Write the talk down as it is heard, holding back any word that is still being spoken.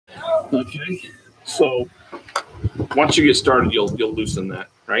Okay, so once you get started, you'll loosen that,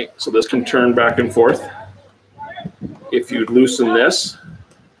 right? So this can turn back and forth. If you loosen this,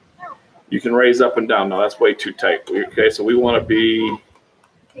 you can raise up and down. Now that's way too tight. Okay, so we want to be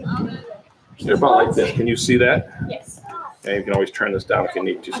about like this. Can you see that? Yes. And you can always turn this down if you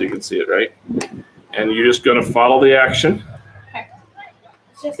need to, so you can see it, right? And you're just going to follow the action.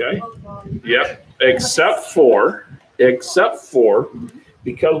 Okay. Yep. Except for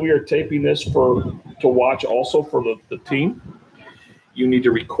because we are taping this to watch also for the team, you need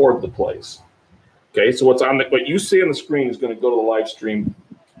to record the plays. Okay. So what you see on the screen is going to go to the live stream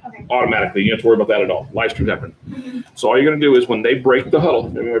automatically. You don't have to worry about that at all. Live stream's happening. So all you're going to do is when they break the huddle,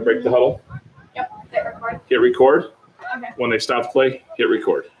 maybe they break the huddle. Yep. Hit record. Okay. When they stop the play, hit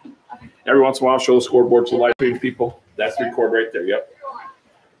record. Okay. Every once in a while, show the scoreboard to the live stream people. That's the record right there. Yep.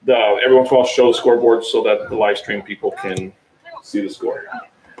 Every once in a while, show the scoreboard so that the live stream people can see the score.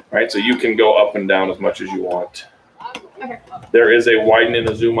 Right? So you can go up and down as much as you want. Okay. There is a widen and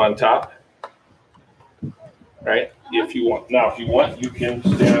a zoom on top. Right? If you want, you can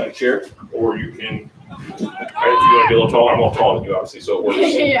stand on a chair, or you can. Right? If you want to be a little taller, I'm a little taller than you, obviously, so it works.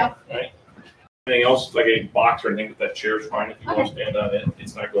 Yeah. Right? Anything else, like a box or anything, that chair is fine. If you want to stand on it,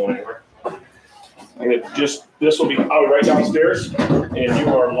 it's not going anywhere. And this will be out right downstairs, and you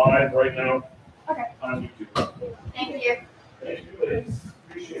are live right now on YouTube. Thank you. Thank you, ladies.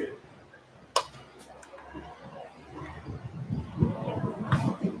 Appreciate it.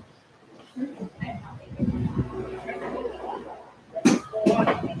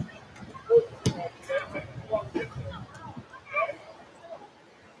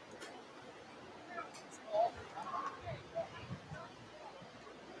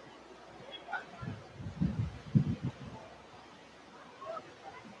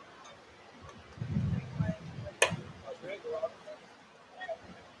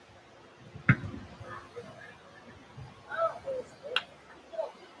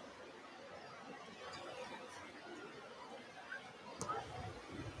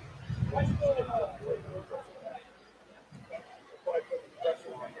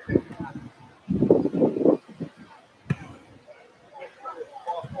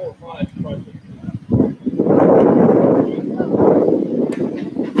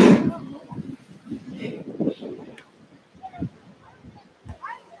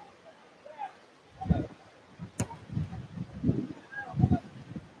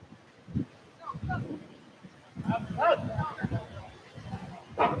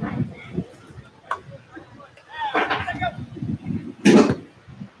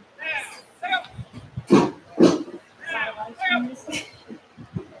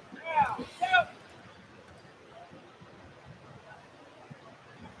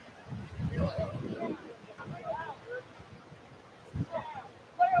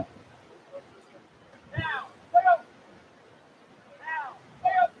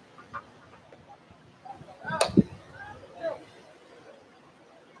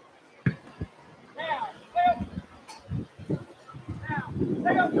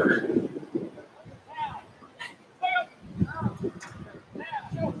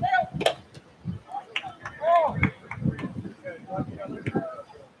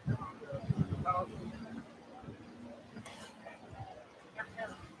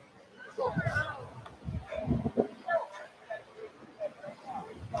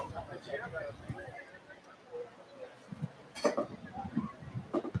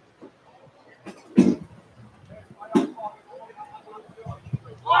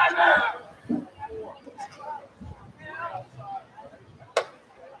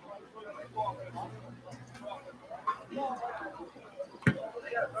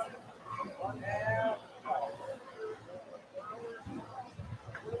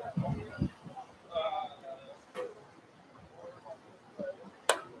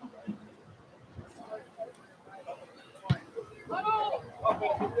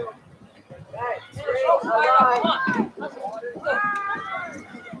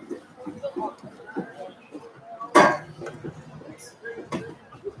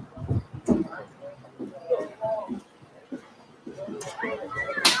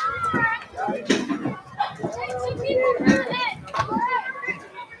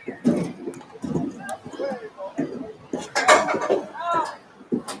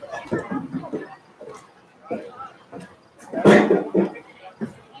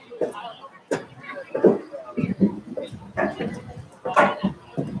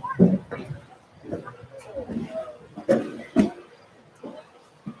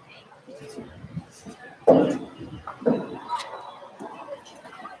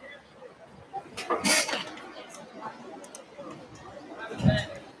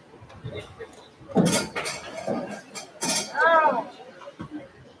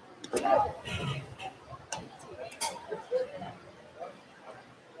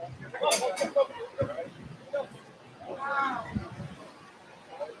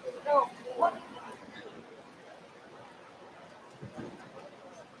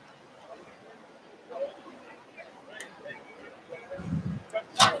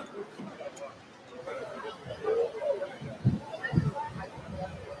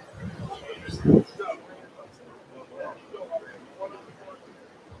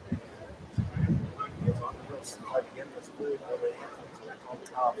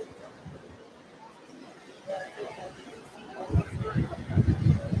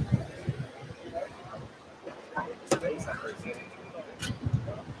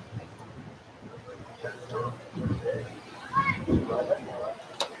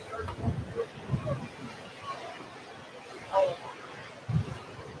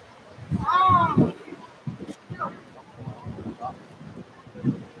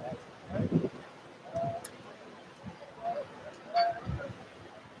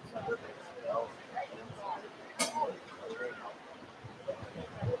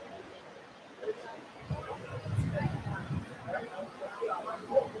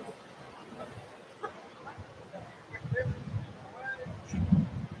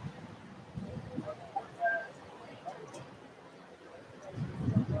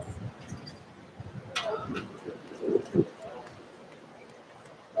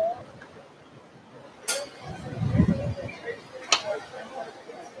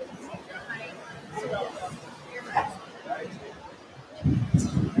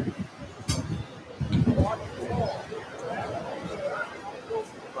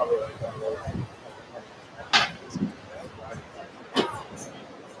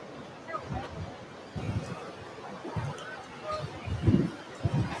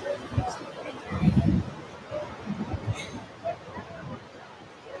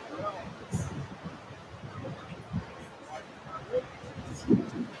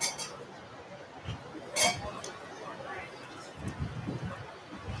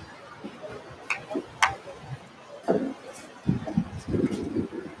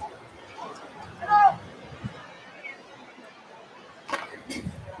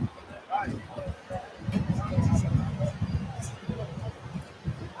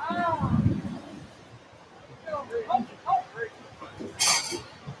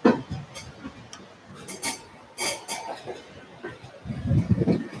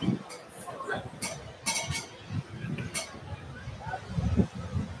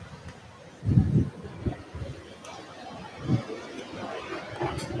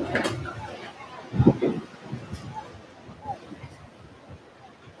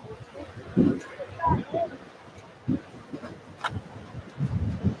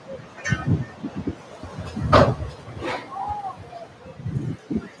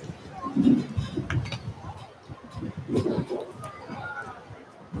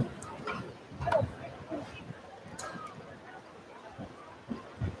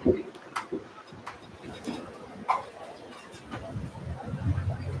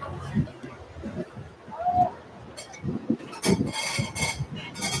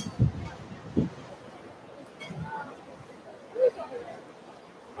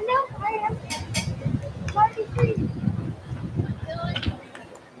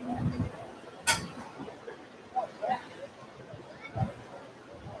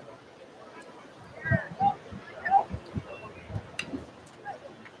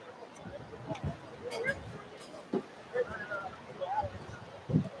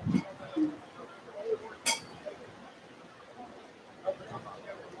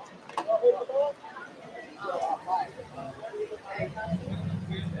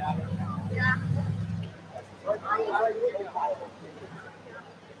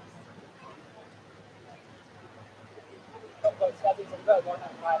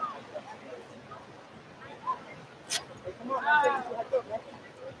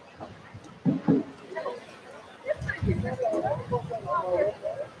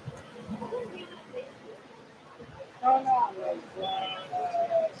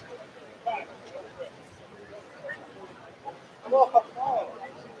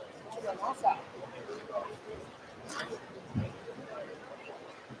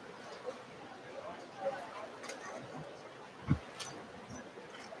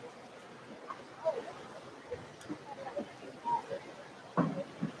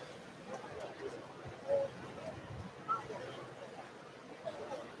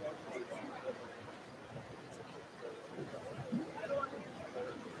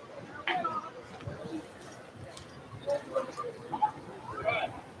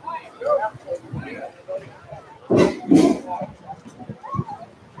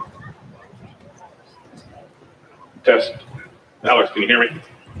 Test. Alex, can you hear me?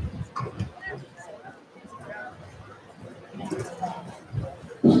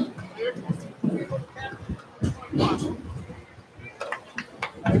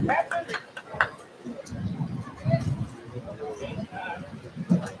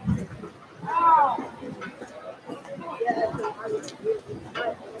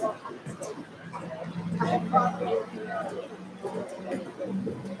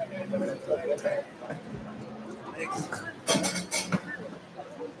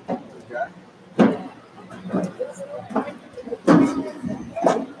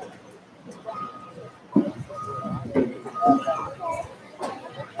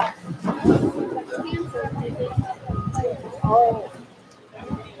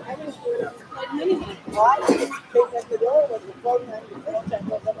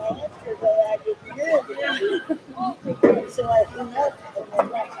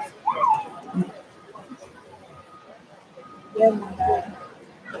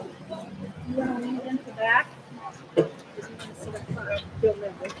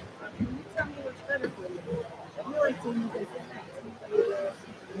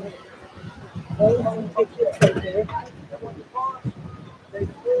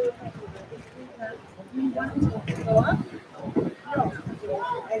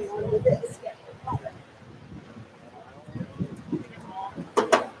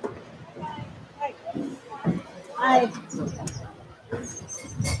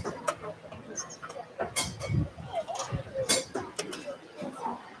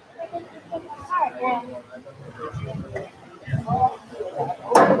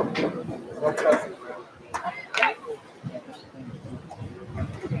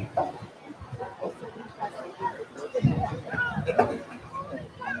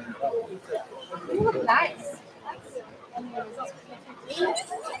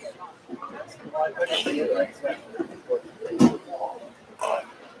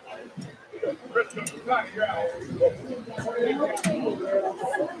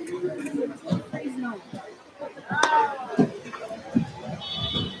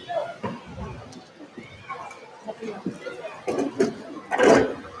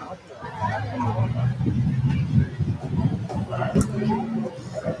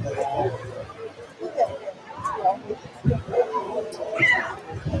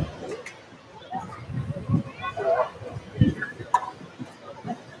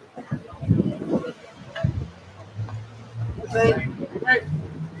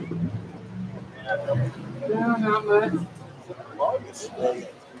 No, not much.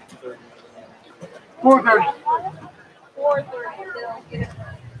 4:30. 4:30.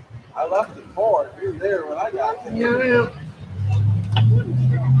 I left at 4. You were there when I got there. Yeah.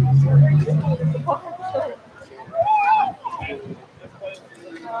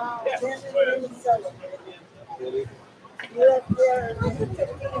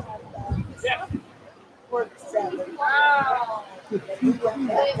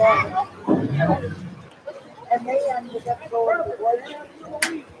 Wow. And they ended up going to work.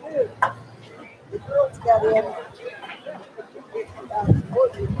 The girls got in.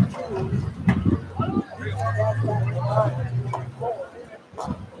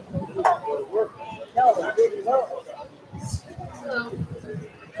 No, they didn't go.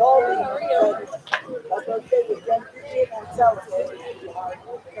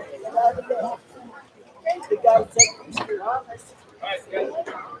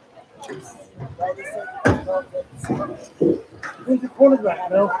 Who's the quarterback,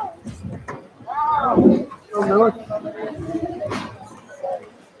 Bill? Oh, really?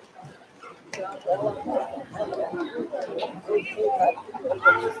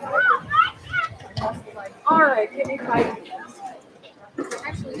 All right, give me 5 minutes.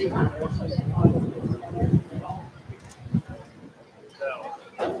 Actually,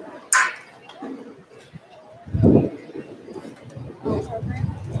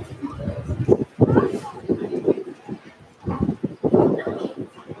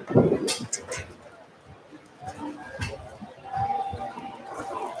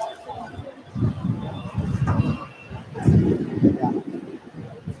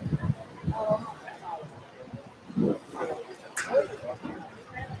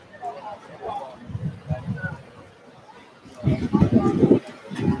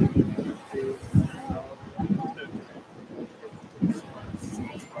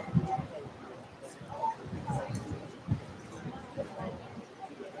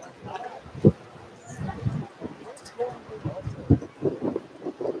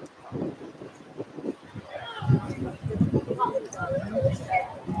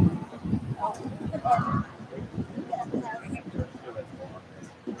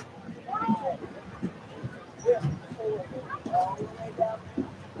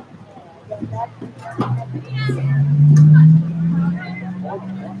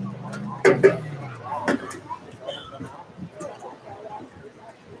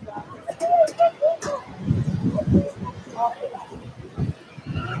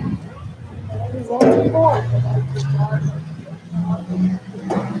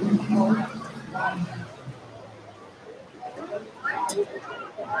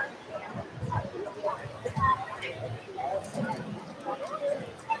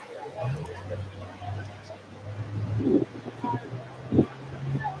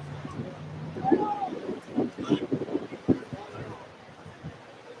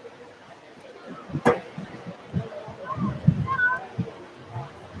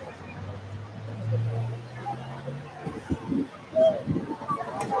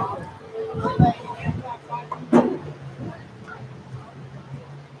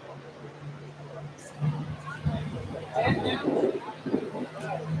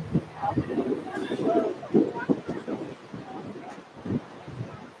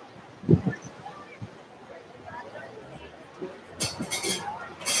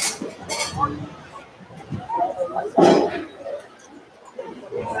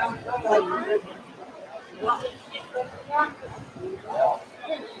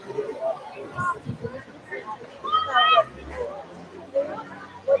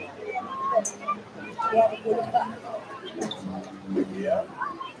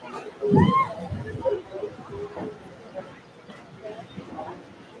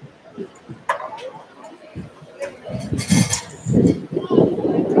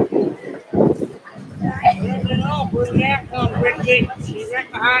 She's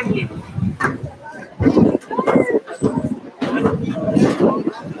right behind you.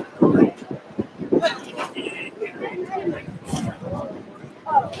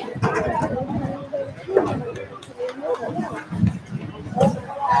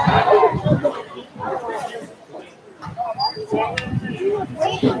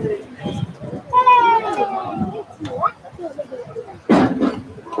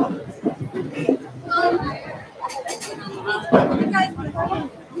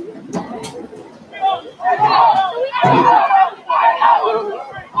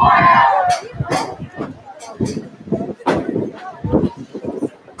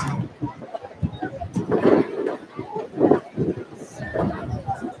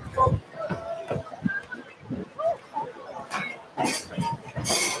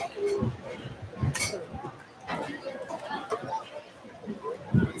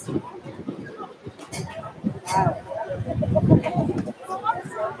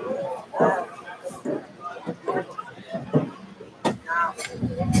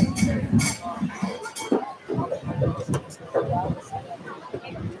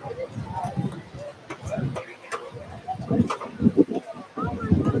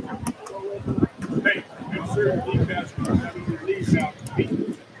 Hey, make sure your defense are having your knees out.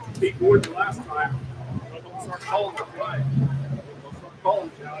 Beat Gordon last time. But don't start calling the play. Don't start calling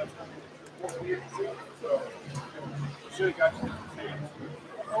it now. It's going to be so should have got your hands.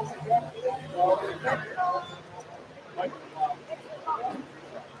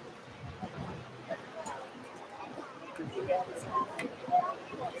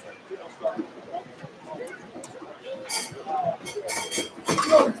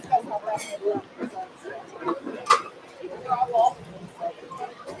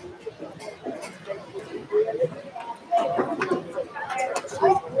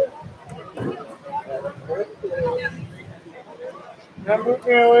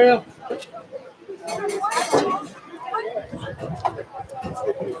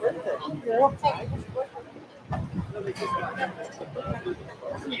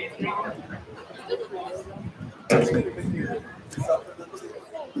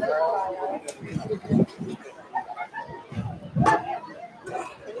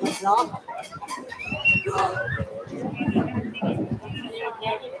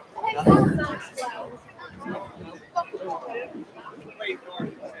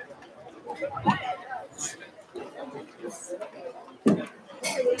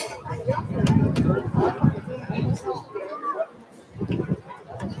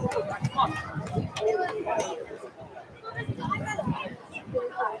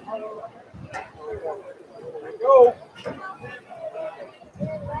 Go.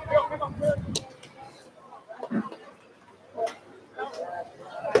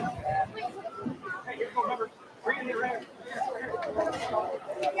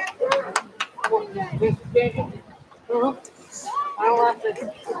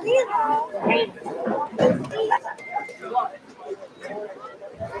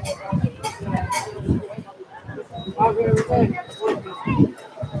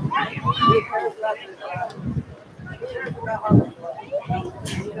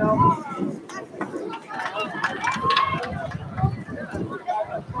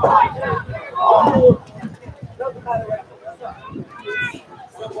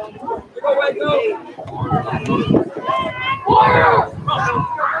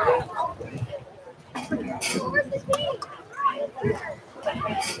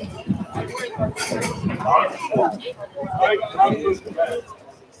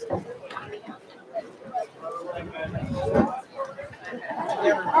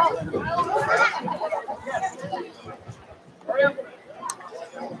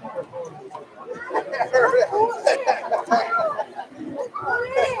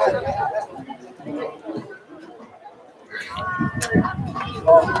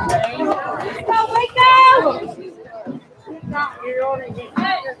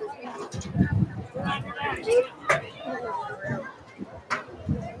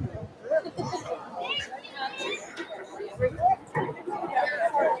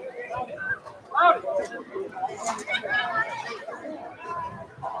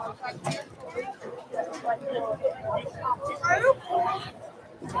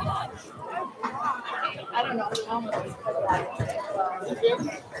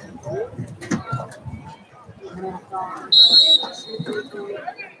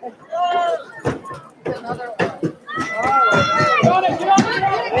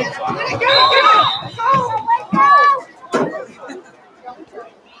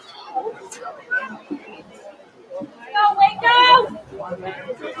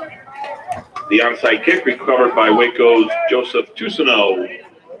 The onside kick recovered by Waco's Joseph Tusino.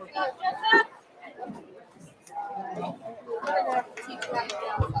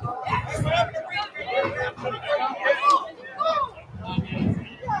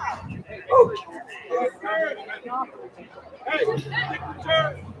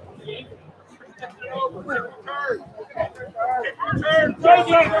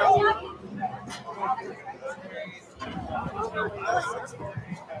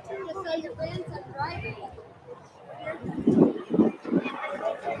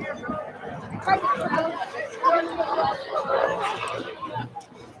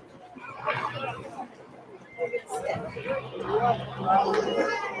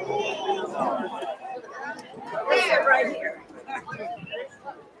 Right here.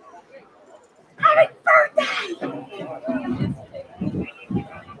 Happy birthday!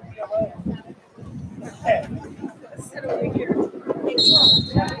 Sit over here.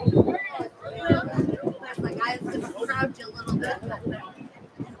 Like I was going to crowd you a little bit.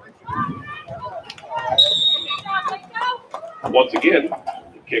 Once again,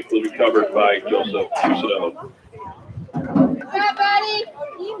 the kick was recovered by Joseph Tusino. Hi, buddy.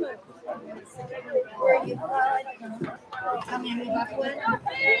 Where are you? Tell me who that was.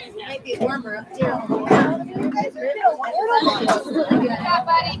 Might be warmer up there. You guys are really good. Hi,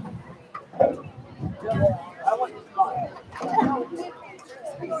 buddy.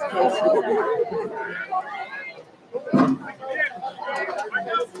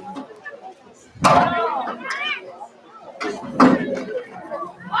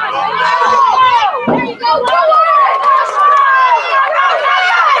 There you go.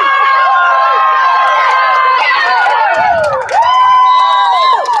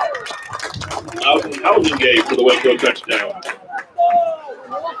 Housing game for the Waco touchdown.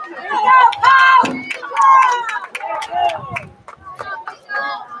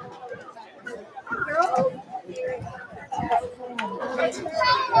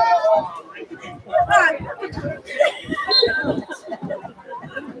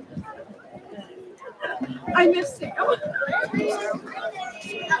 I miss Sam.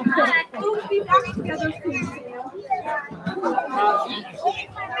 We'll be back together soon, Sam.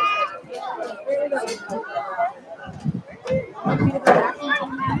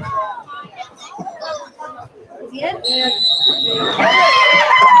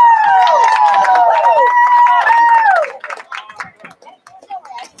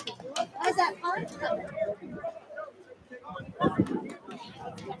 Was that fun?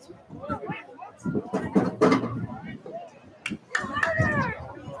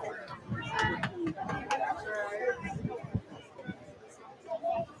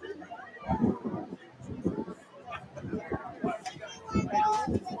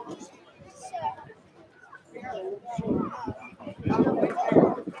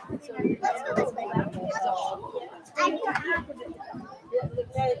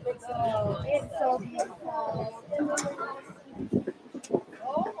 It's so beautiful.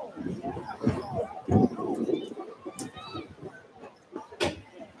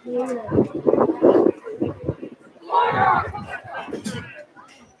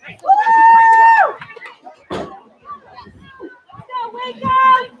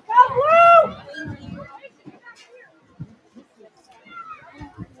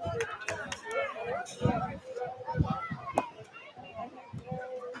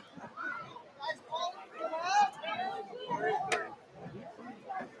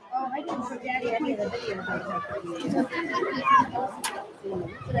 Oh, I didn't show Daddy any of the videos I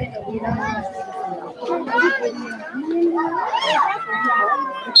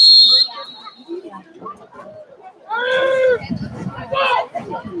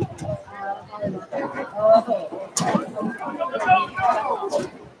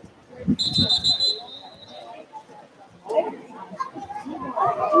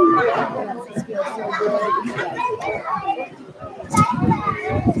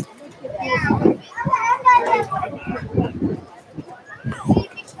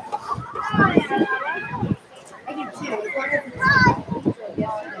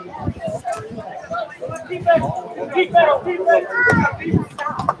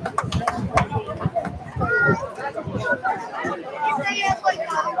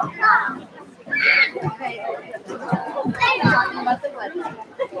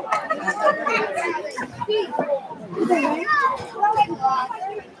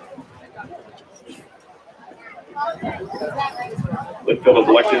Whitfield is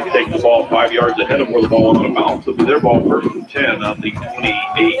elected to take the ball 5 yards ahead of where the ball was on a bounce. It'll be their ball first and 10 on the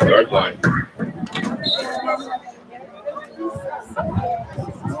 28-yard line.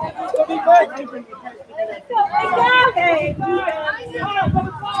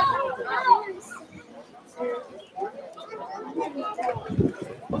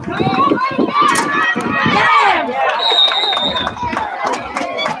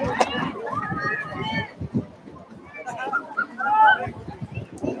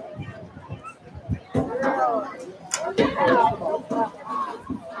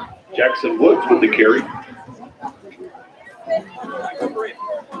 Jackson Woods with the carry.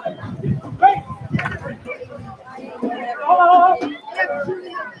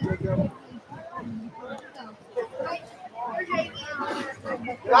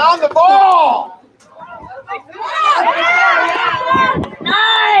 On the ball!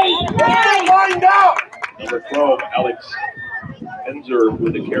 Nice! Lined up! Number 12, Alex Enzer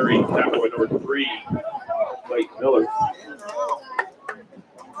with the carry. Tackle by number 3, Blake Miller.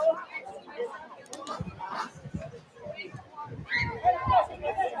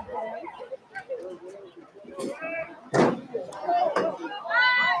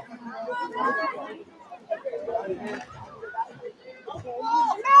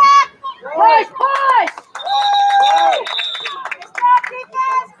 Push, push!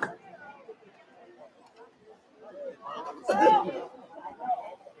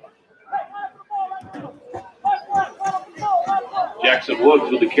 Jackson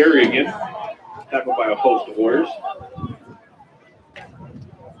Woods with the carry again. Tackled by a host of Warriors.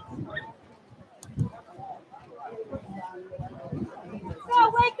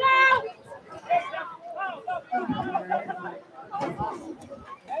 Go, wake up!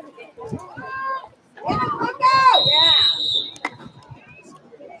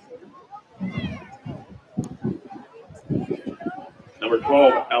 Number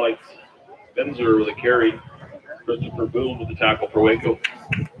 12, Alex Benzer with a carry. Christopher Boone with the tackle for Waco.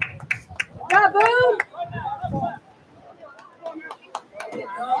 Go, Boom!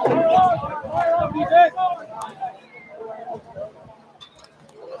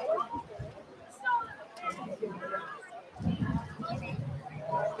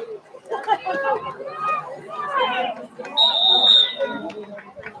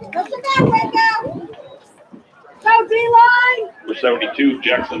 D-line! Number 72,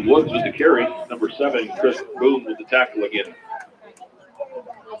 Jackson Woods with the carry. Number 7, Chris Boone with the tackle again.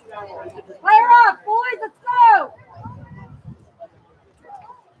 Fire up, boys, let's go!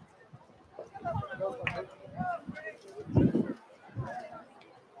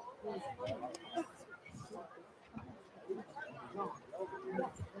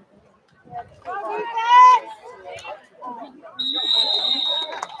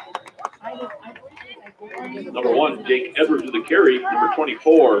 Number 1, Jake Edwards with the carry. Number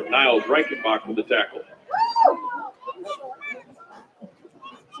 24, Niles Reichenbach with the tackle.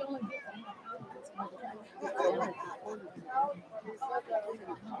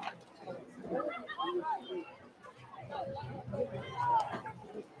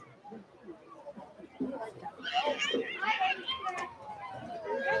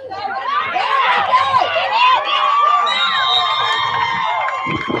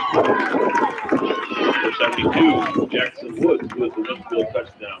 Number 72, Jackson Woods with the Winsfield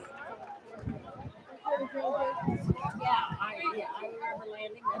touchdown. I remember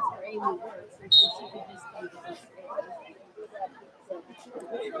landing. That's where Amy works. And so she could just come to this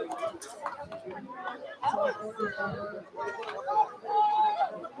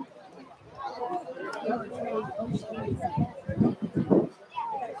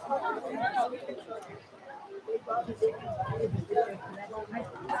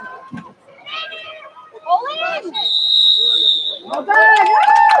Well done!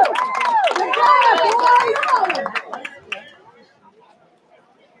 Good job, boys!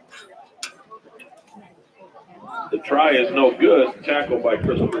 The try is no good. Tackled by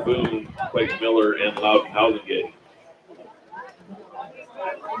Christopher Boone, Blake Miller, and Loudon Housengate.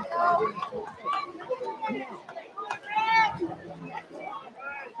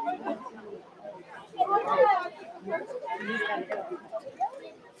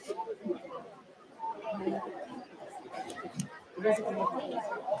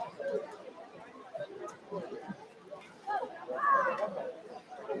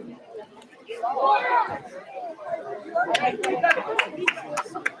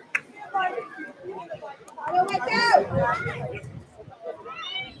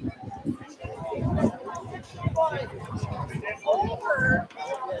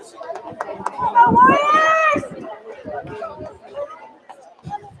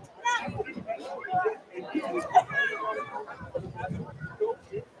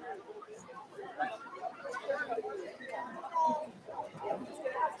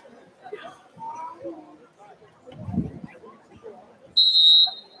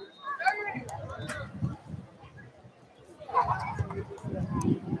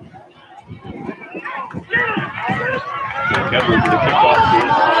 Edwards with the kickoff to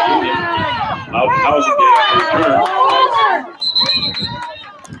Loudon Housengate on return.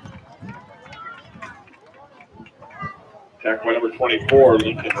 Tackle by number 24,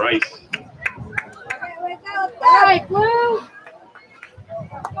 Lincoln Rice. All right, Blue!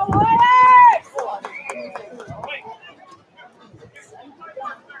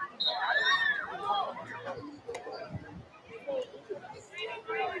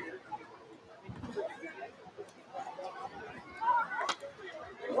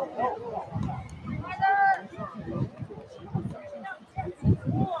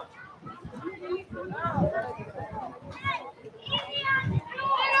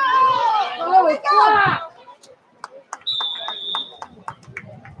 Oh, it's blocked!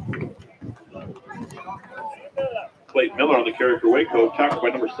 Blake Miller on the carry for Waco, tackled by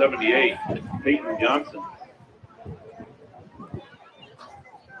number 78, Peyton Johnson.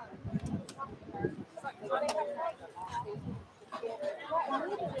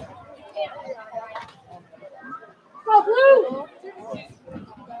 Go, Blue!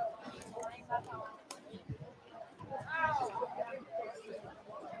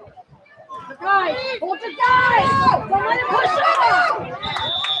 The guy! Hold the guy! Don't let him push up!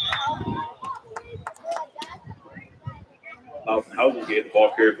 Loudon Housengate, the ball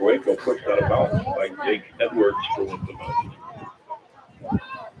carrier for Waco, pushed out of bounds by Jake Edwards for Winsfield.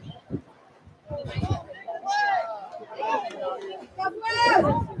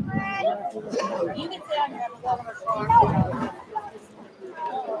 You can sit on your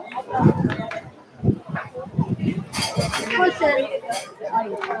Push it!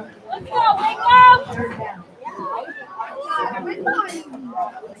 Let's go, wake up!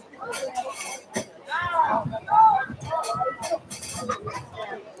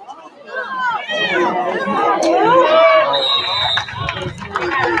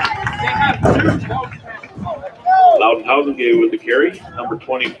 Loudon Housengate with the carry. Number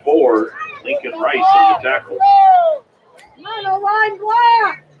 24, Lincoln Rice on the tackle. Come on, line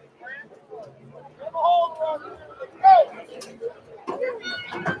block!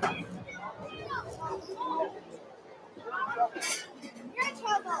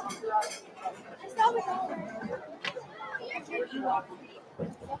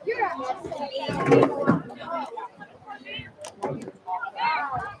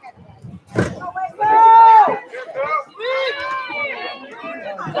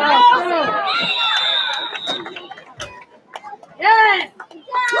 Yes!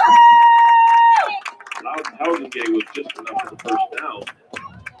 Loudon Housing Gate was just enough for the first down.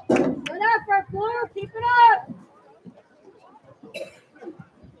 Good effort, Blue. Keep it up.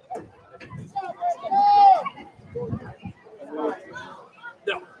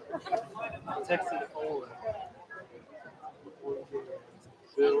 No. Texas Owen.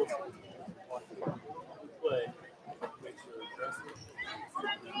 Bill. Play. Make sure it's dressing.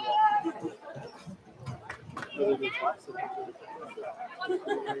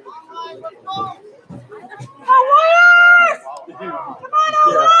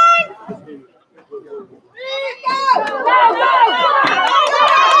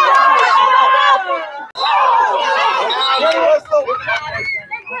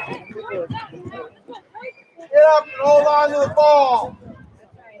 Get up and hold on to the ball.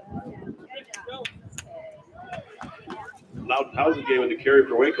 Loudon Housing Gate with the carry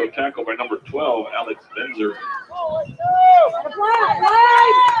for Waco, tackled by number 12, Alex Benzer.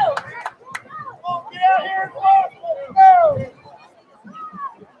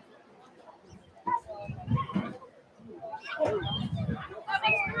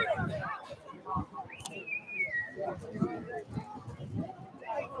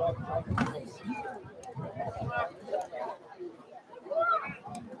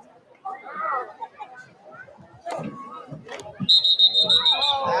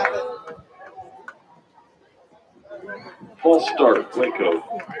 False start, Waco.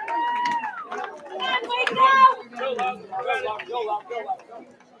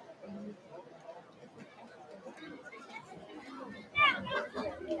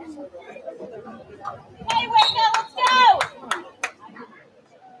 Hey, Waco, let's go!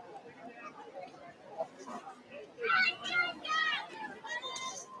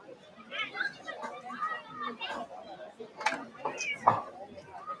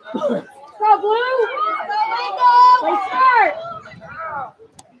 Go, Blue. Play smart.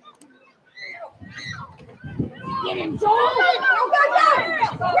 Get him, Joel.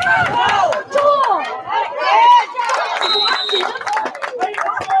 Joel.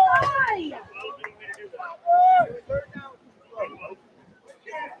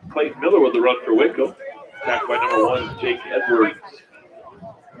 Clayton Miller with the run for Waco, tackled by number 1, Jake Edwards.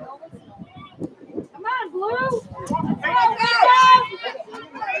 Come on, Blue.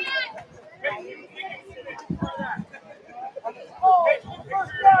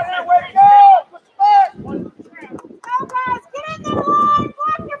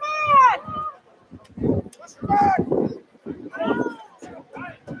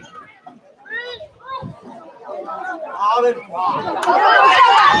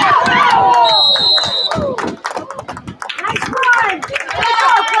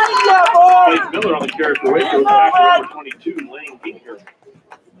 Clayton Miller on the carry for Waco, tackled number 22, Lane Ginger.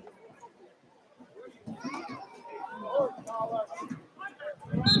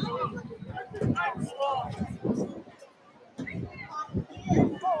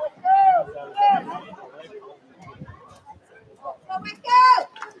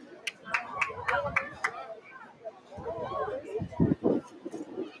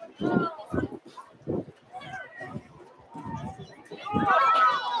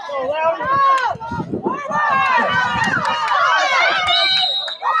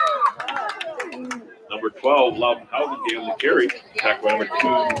 Number 12, Loudon Housing Gate on the carry, tackled by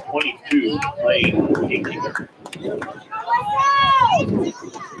number 22, Lane Ginger.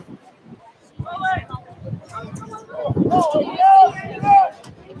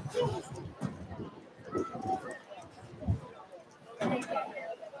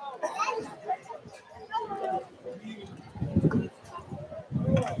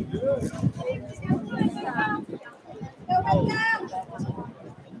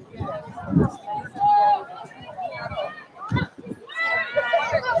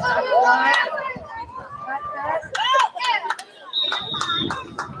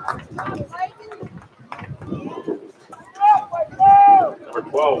 Number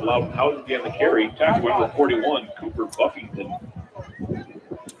 12, Loudon Housing Gate on the carry, tackled by number 41, Cooper Buffington.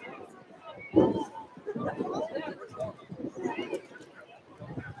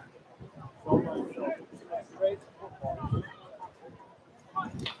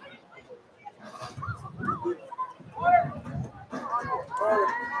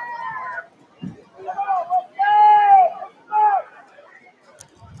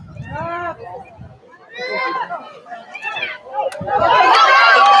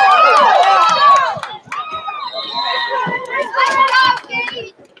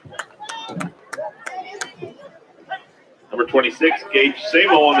 26, Gage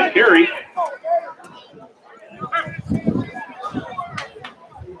Samo on the carry.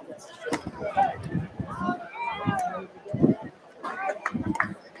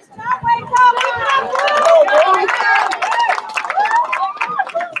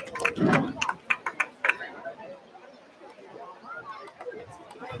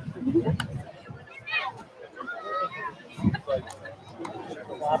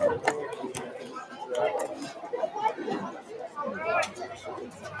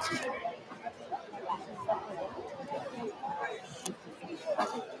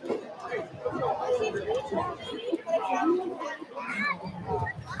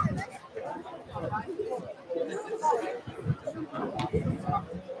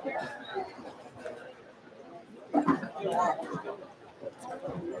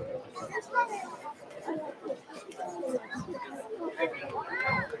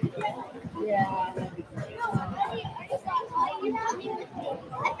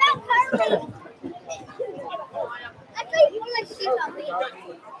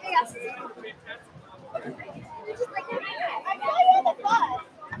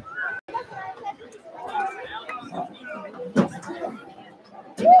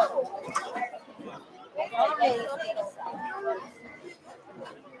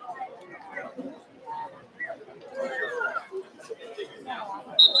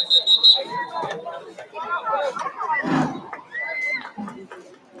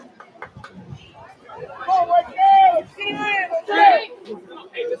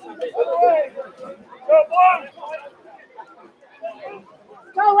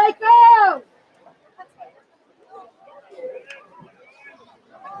 Go, Waco!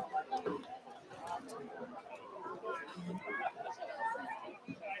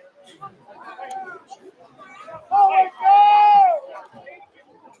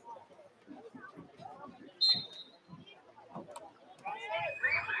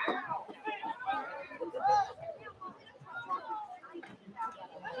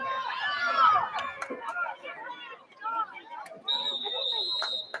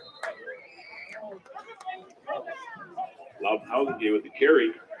 Loud Housingate with the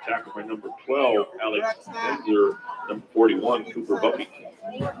carry. Tackled by number 12, Alex Enzer. Number 41, Cooper Buffy.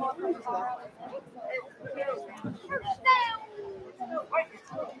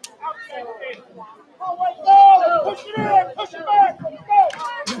 Push it in! Push it back!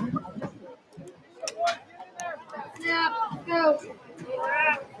 Yeah, go.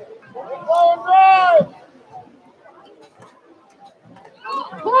 Go, drive!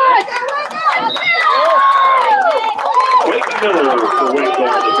 Blake Miller for Waco on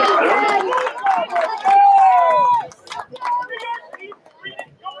the touchdown.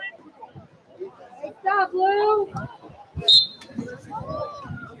 Hey, stop, Lou!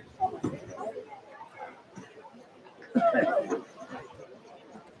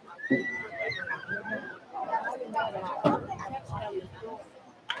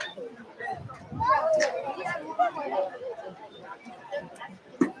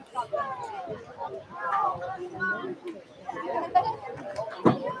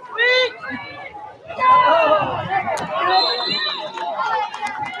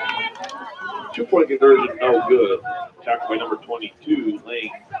 Two-point conversion, no good. Tackled by number 22,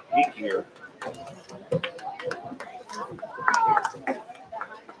 Lane Hinkinger.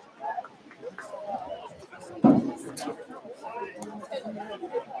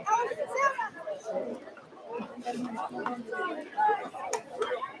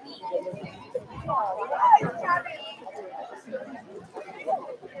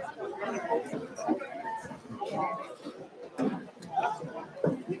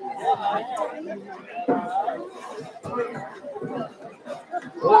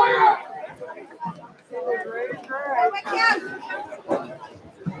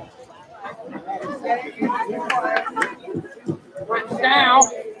 Down.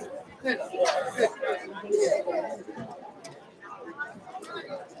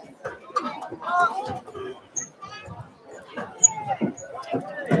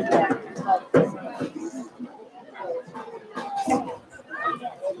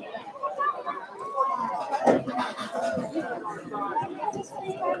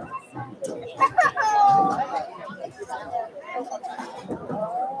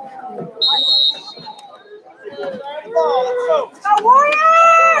 Go,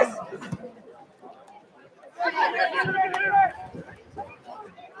 Warriors!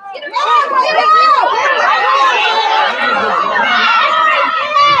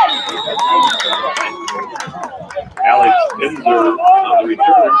 Alex Enzer on the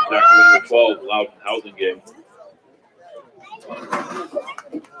return. Tackled by number 12, Loud Housingate.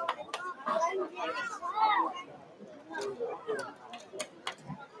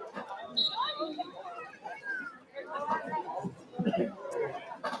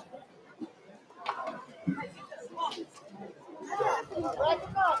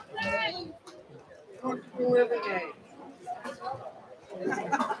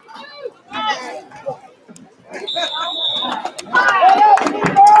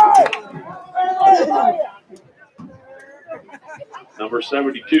 Number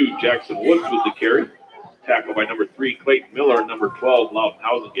 72, Jackson Woods with the carry. Tackled by number 3, Clayton Miller, number 12, Loudon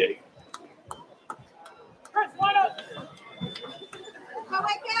Housengate.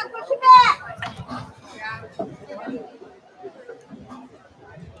 Push it back.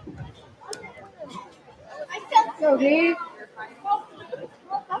 Go, Dave.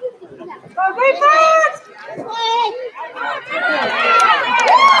 Go, defense!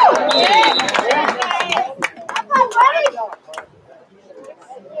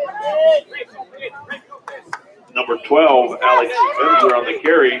 Number 12, Alex Spencer on the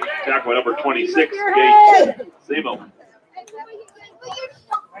carry. Tackled by number 26, Gage Samo.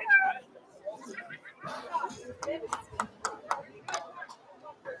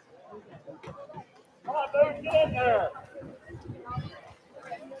 Come on, dude, get in there.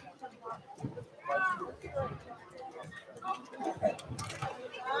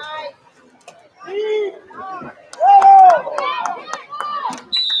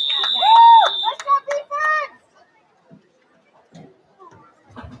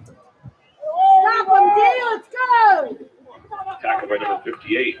 Tackled by number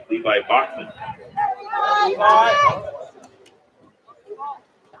 58, Levi Bachman.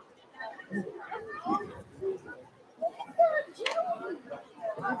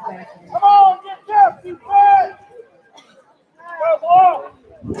 Come on, get tough, you guys. Go, ball.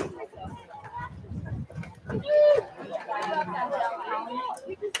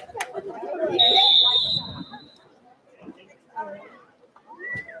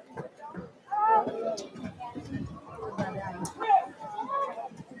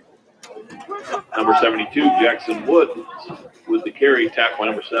 Number 72, Jackson Woods with the carry. Tackled by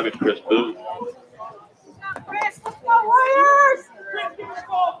number 7, Chris Boone. Chris, let's go, Warriors!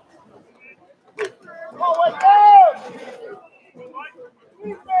 Come on, let's go!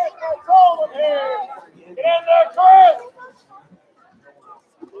 Defense, control them here. Get in there, Chris!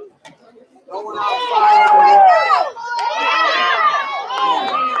 Going outside over there.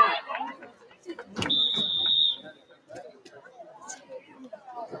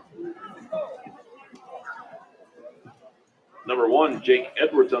 Number 1, Jake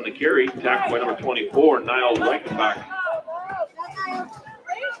Edwards on the carry. Tackled by number 24, Niall Reichenbach.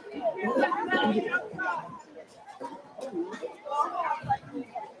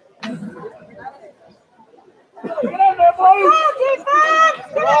 Get in there, Blue!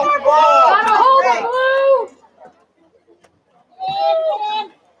 Defense! Get off the ball. Gotta hold it,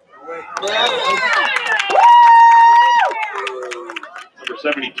 Number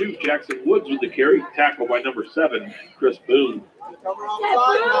 72, Jackson Woods with the carry. Tackled by number 7, Chris Boone. Coming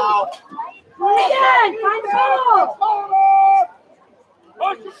outside now. Again, find the ball.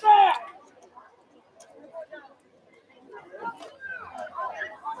 Push it back!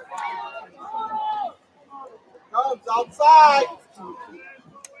 Comes outside.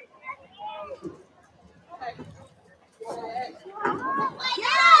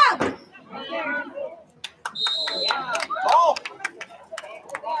 Yeah! Ball.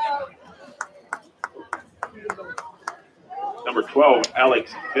 Number 12,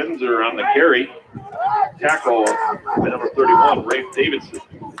 Alex Finzer on the carry. Tackle by number 31, Rafe Davidson.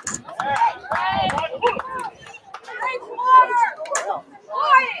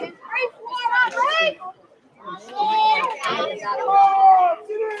 Come on,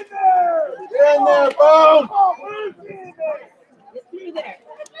 get in there! Get in there, Boone. Come on, Blue, get in there! Get through there.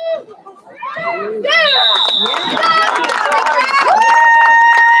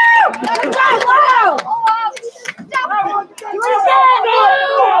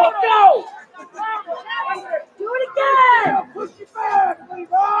 Push it back,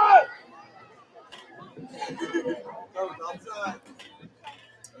 Levi! Comes outside.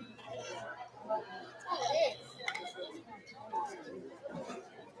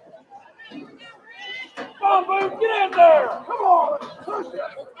 Come on, Blue, get in there! Come on, push it!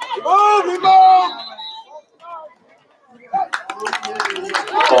 Move, move.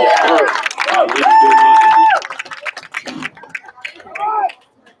 Ball first. Lee All right,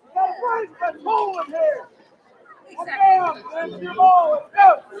 we got a break, let's hold him here! Come down, let's your ball, let's go!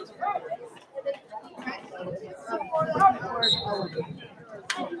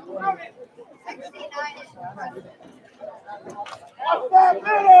 Watch that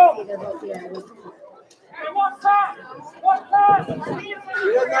middle! Hey, one time! One time! Get in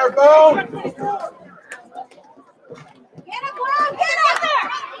there, Boone. Get it, Blue! Get it there!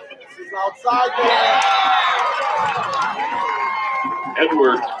 He's outside there.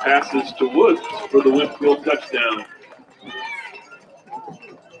 Edwards passes to Woods for the Winfield touchdown. Stop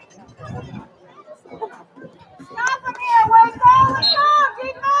him here, Waco! Let's go,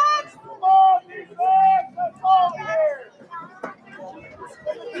 defense! Come on, defense! Let's go here!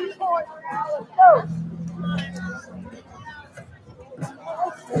 2 points now, let's go!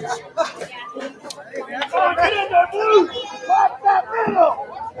 Oh, get in there, Blue! Watch that middle!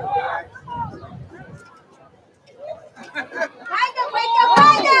 Find him, Waco,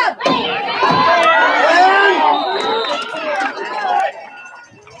 find him!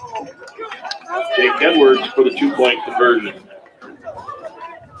 Jake Edwards for the 2-point conversion.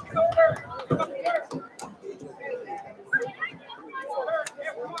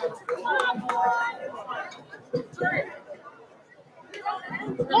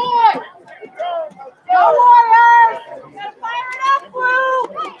 Go Warriors! Fire it up, Blue!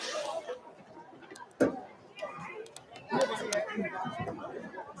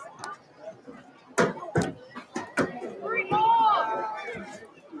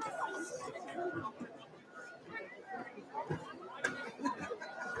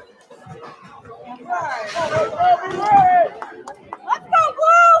 Let's go,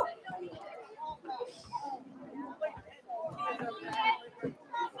 Blue!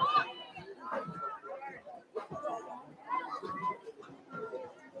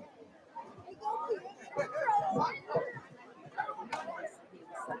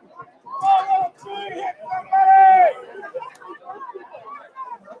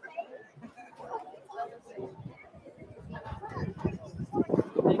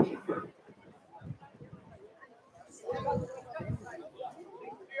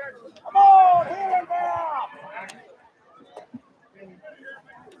 Come on, hit it now!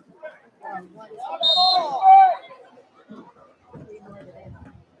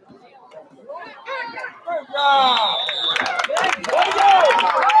 Good job!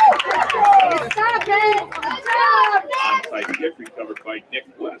 Stop it! Good job, Nick! Onside kick recovered by Nick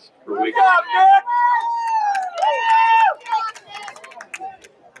West for Good Waco. job, Nick!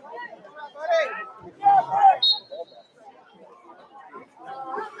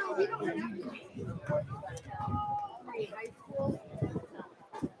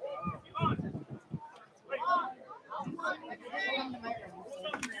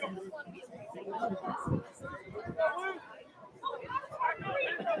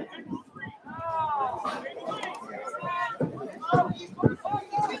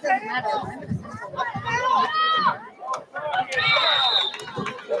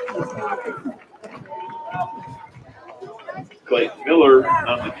 Clayton Miller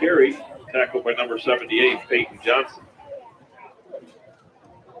on the carry, tackled by number 78, Peyton Johnson.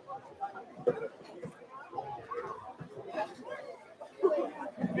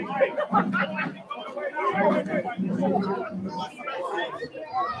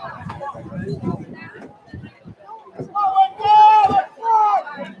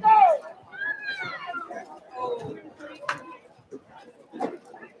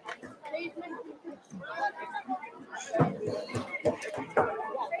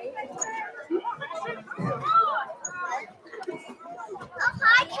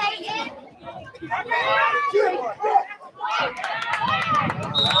 Hi, Kaden.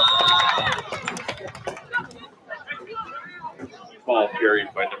 Ball carried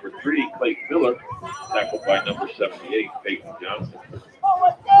by number 3, Clayton Miller, tackled by number 78, Peyton Johnson.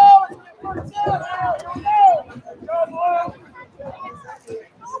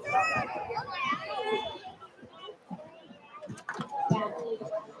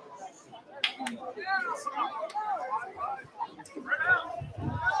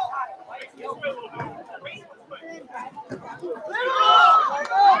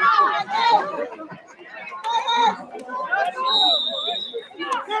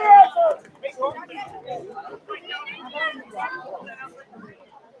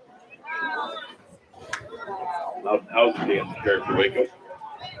 Loud house dance carried for Waco.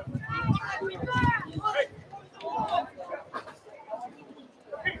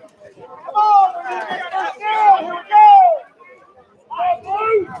 Come on, here we go!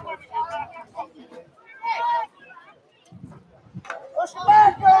 Push it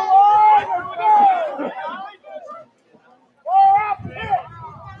back, go on! Go! Go up here!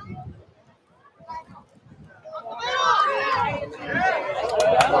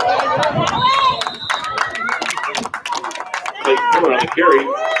 Clayton Miller on the carry,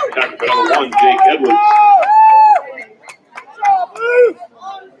 tackled by number 1, Jake Edwards.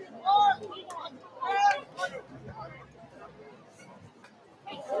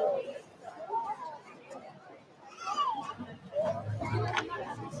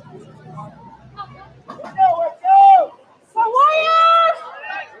 Let's go! Go Warriors!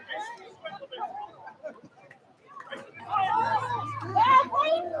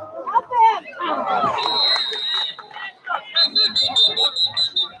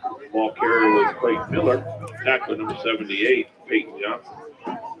 tackle by number 78, Peyton Johnson.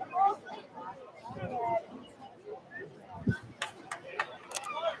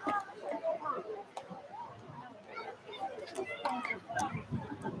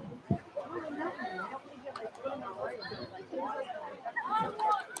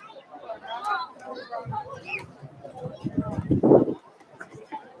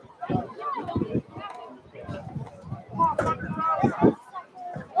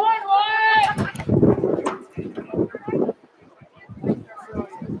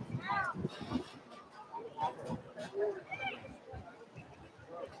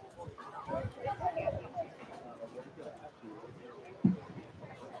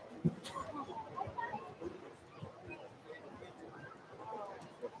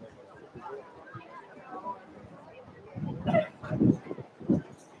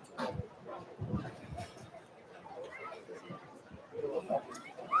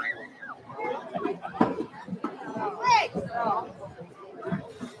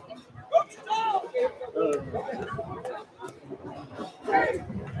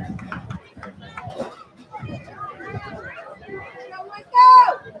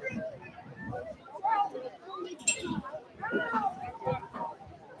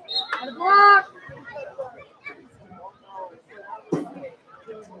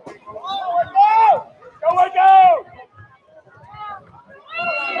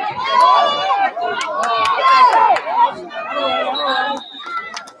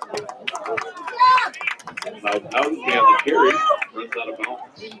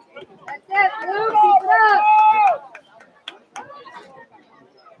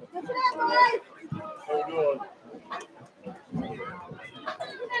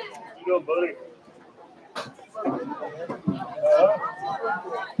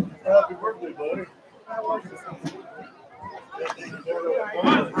 Happy birthday, buddy.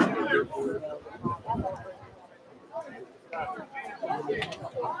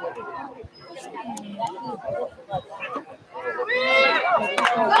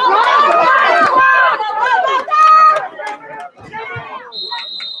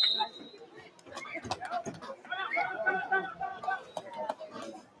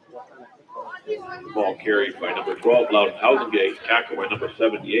 Ball carried by number 12, Loudon Housengate. Tackle by number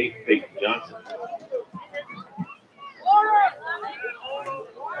 78, Peyton Johnson.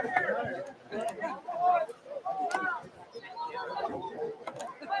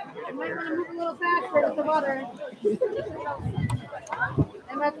 You might want to move a little faster with the water.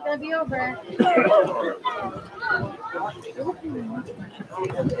 And that's going to be over.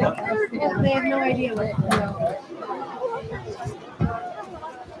 They have no idea what to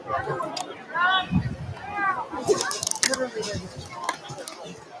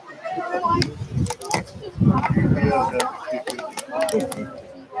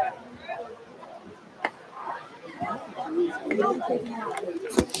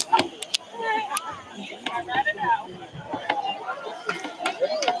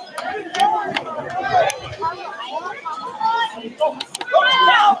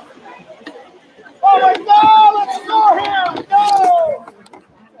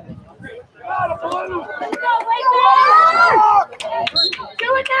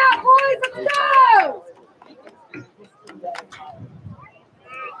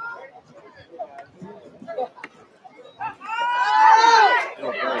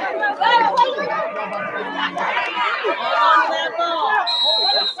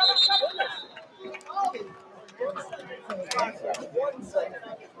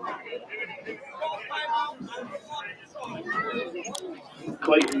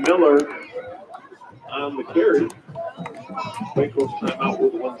Clayton Miller on the carry. Waco's timeout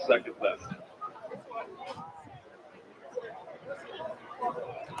with 1 second left.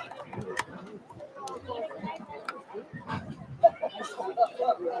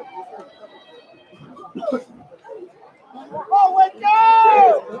 Oh, wake up!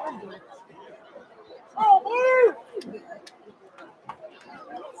 Oh, move!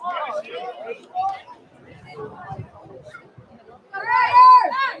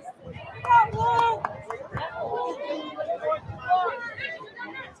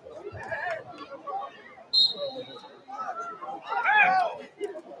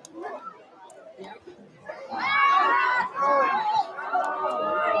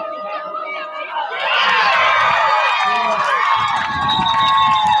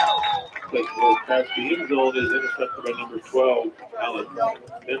 Past the end zone is intercepted by number 12, Alan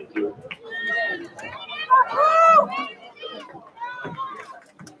Benzer.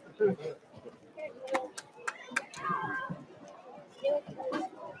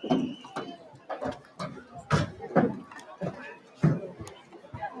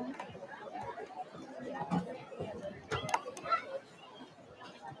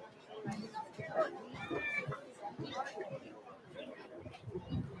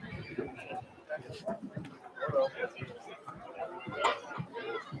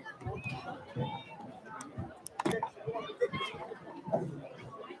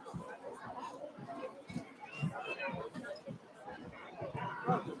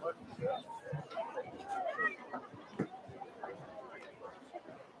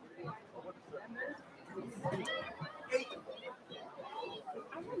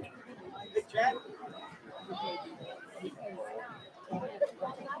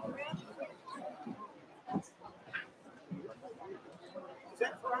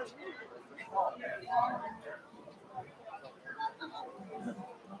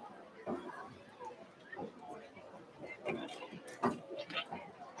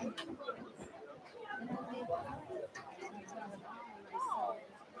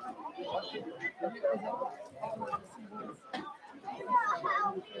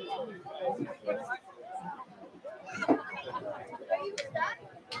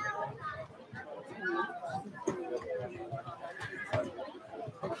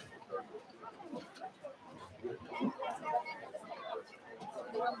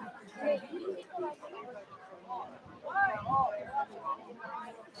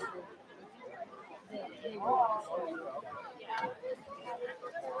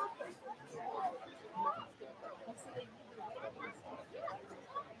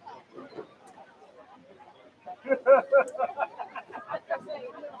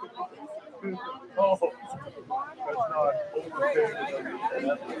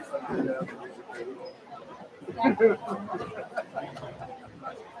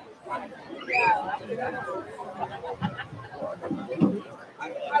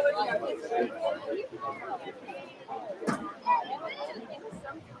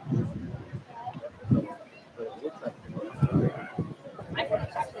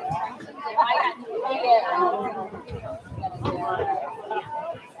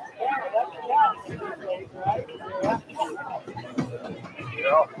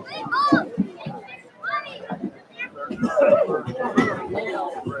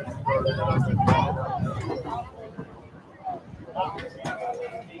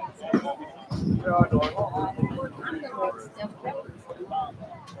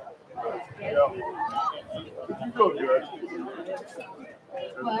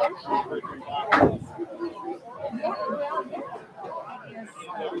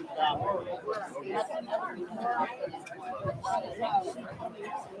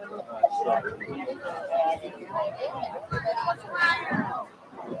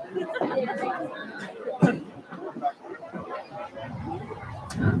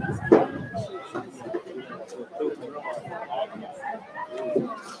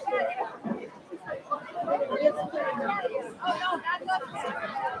 Oh, that's not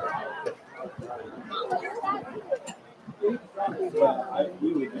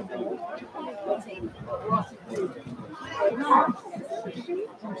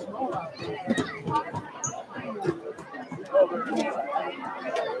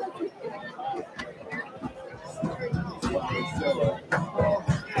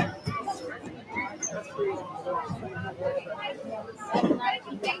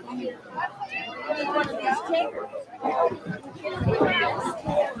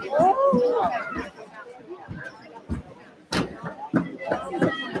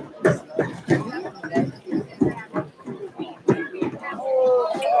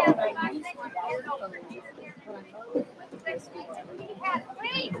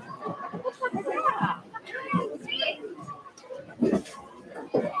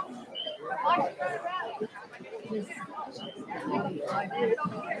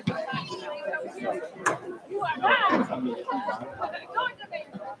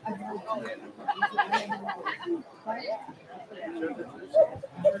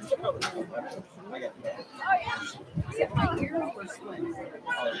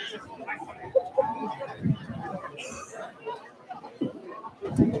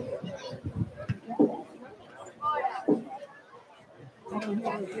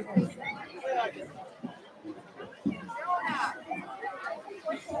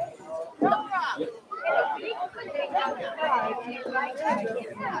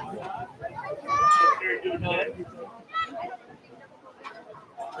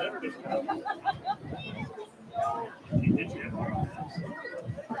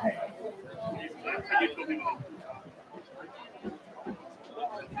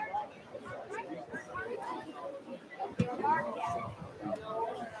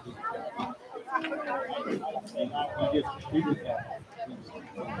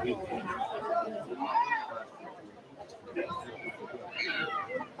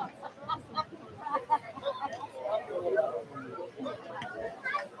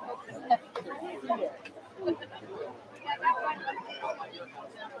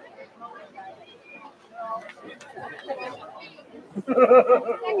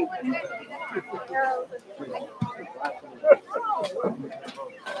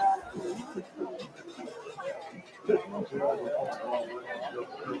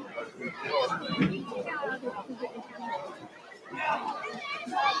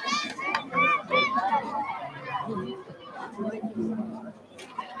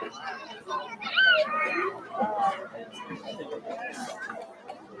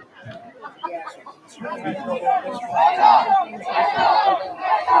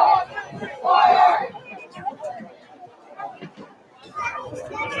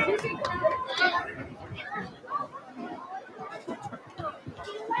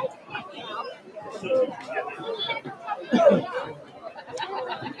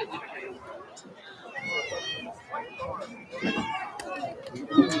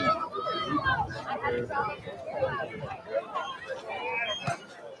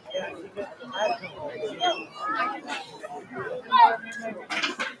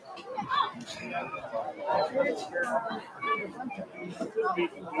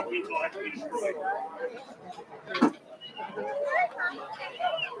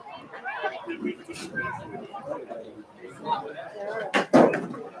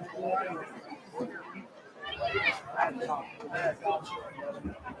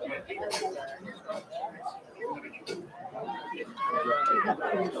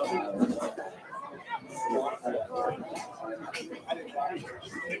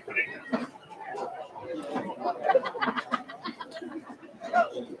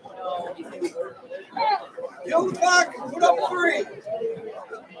Kill the clock. Put up 3.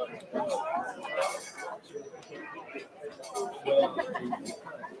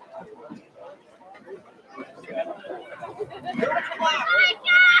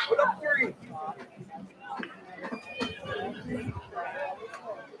 Put up 3.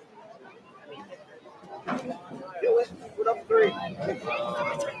 Kill it. Put up 3.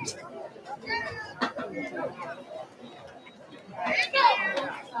 Thank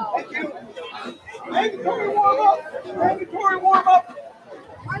you. Mandatory warm up. Mandatory warm up.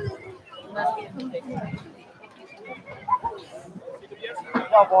 Good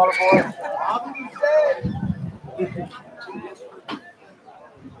job, water boy. I'll be safe.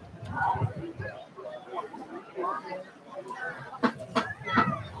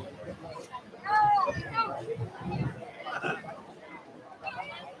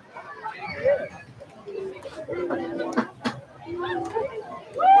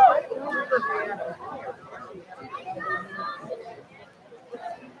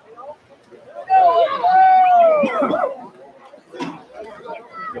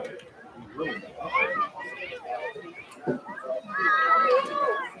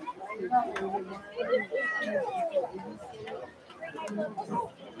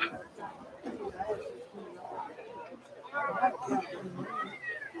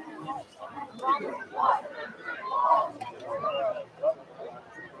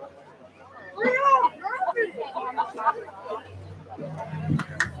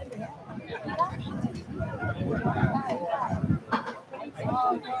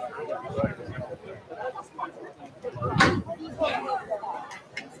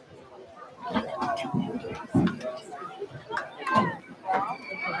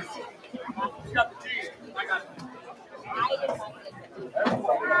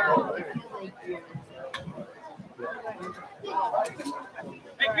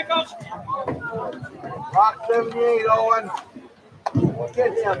 Rock 78, Owen.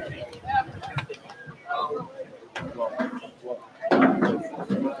 Get him.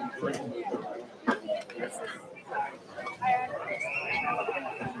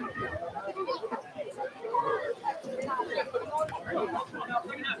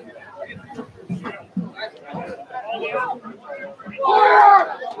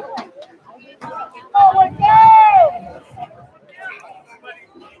 Oh my God!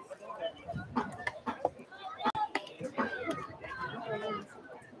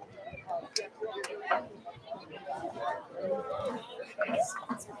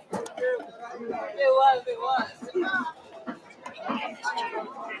 It was.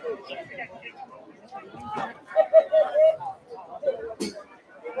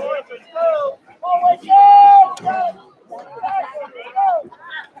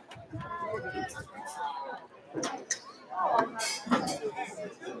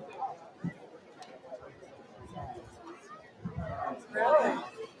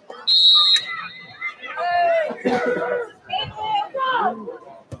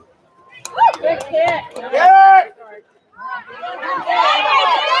 Good kick. Yeah!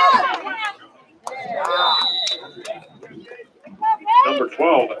 Number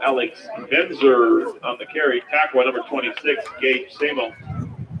 12, Alex Benzer on the carry. Tackle by number 26, Gage Samo.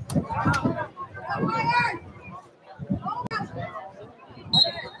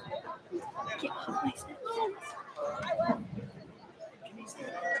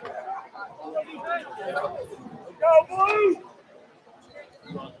 Go Blue!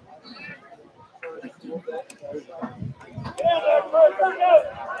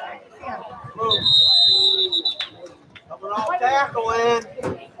 Coming off tackling.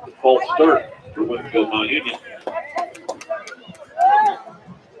 False start for Winfield Mount Union.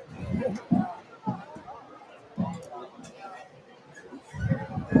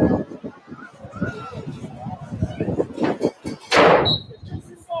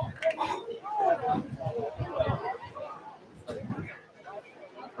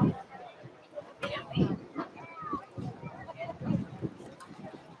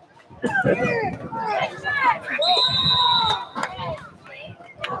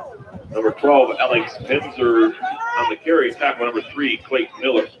 Number 12, Alex Penzer on the carry. Tackle number 3, Clayton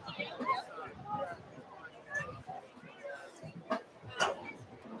Miller.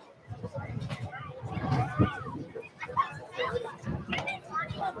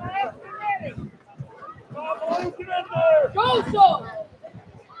 Go, so!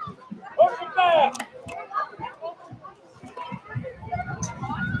 Push it back!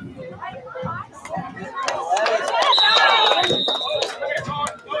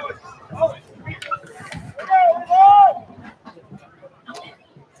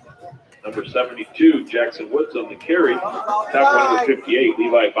 Number 72, Jackson Woods on the carry. Tackle number 58,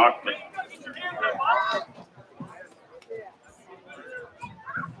 Levi Bachman.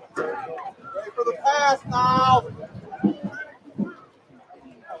 Ready for the pass now.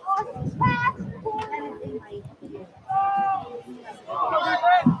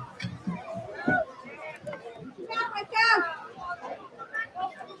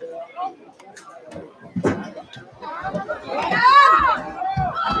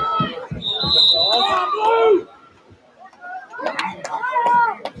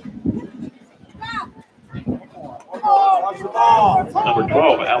 Number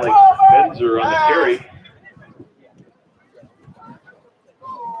 12, Alex Penzer on the carry.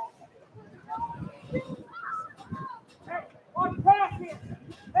 One pass here.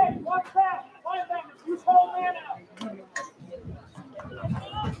 Hey, one pass. Linebacker, you hold man out.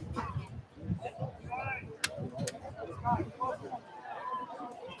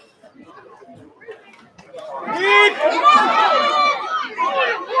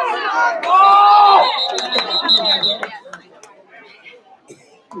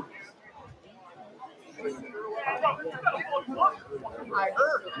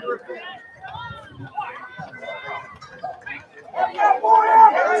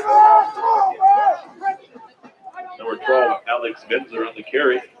 Number 12, Alex Penzer on the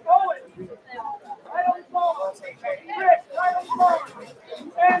carry.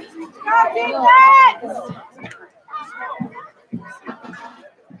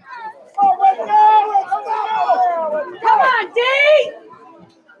 Come on, D!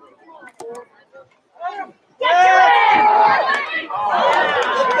 Get your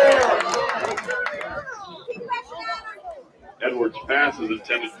Edwards' pass is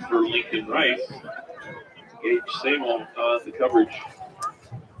intended for Lincoln Rice. Gage Samel on the coverage.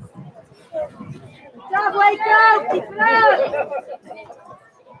 Job, Waco! Keep it up!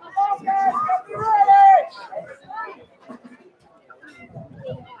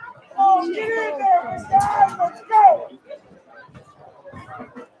 Oh, get in there, guys! Let's go!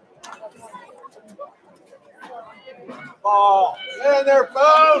 Ball. Get in there,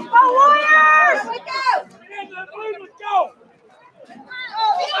 folks. Go, Warriors! Let's go! Get in there, please, let's go!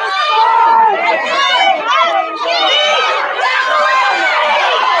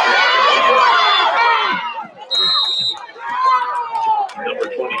 Number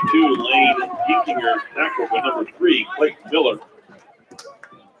 22, Lane Dinkinger, tackled by number 3, Clayton Miller.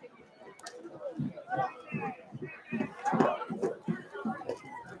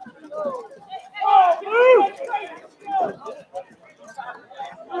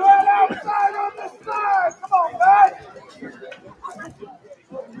 Right outside on this side! Come on, guys!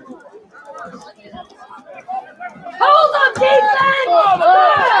 Hold on, defense!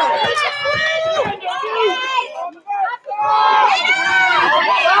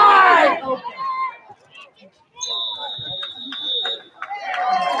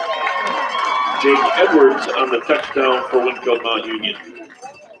 Jake Edwards on the touchdown for Winfield Mount Union.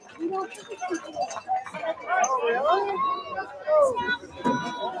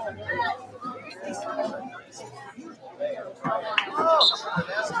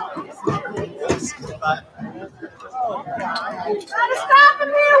 Gotta stop him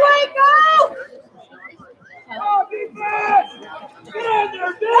here, Waco! Oh, defense! Get in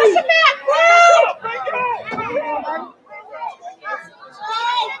there, dude! Push him back,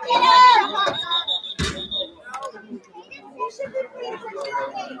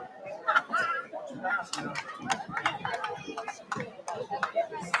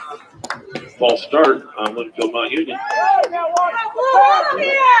 false start on Linfield Mount Union.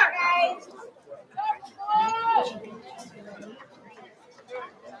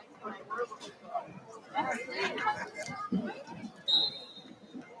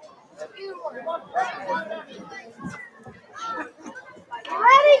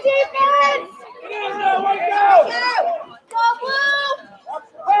 Ready, defense! Go, Blue!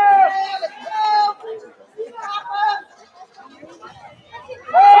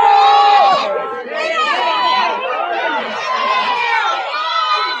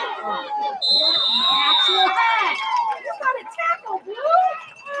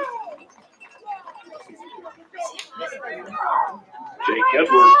 Jake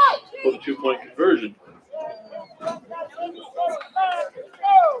Edwards for the 2-point conversion.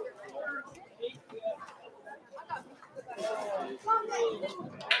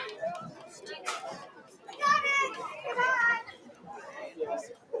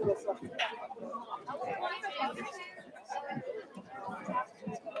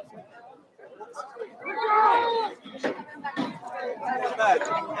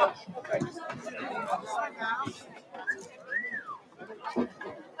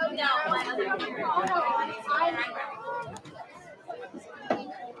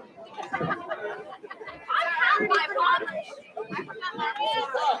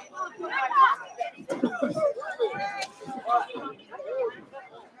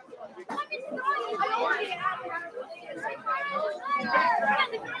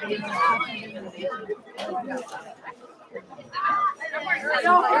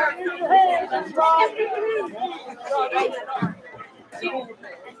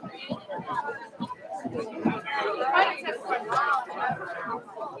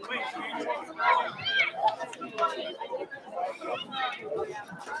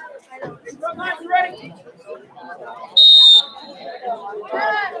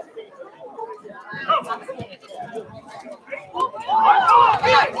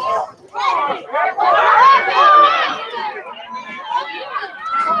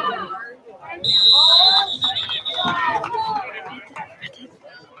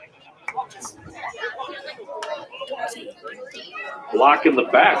 Block in the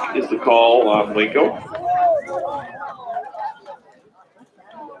back is the call on Waco.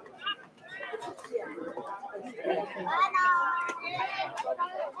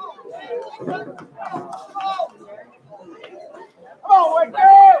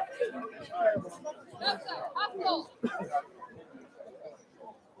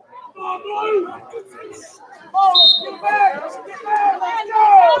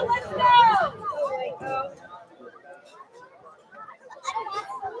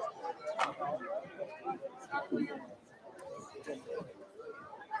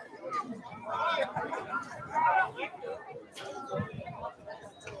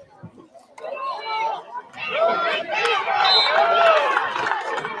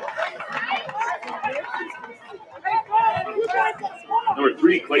 Number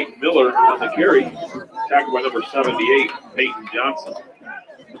 3, Clayton Miller on the carry. Tackled by number 78, Peyton Johnson.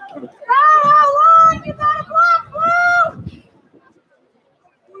 You gotta block, Blue!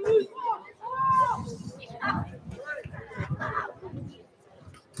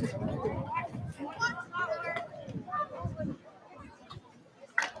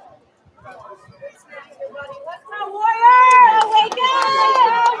 Let's go, Warriors! Wake up!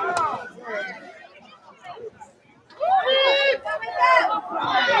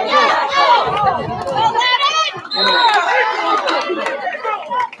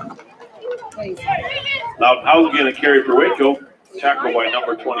 Loudhausen getting a carry for Waco. Tackled by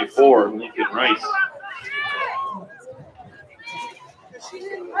number 24, Lincoln Rice.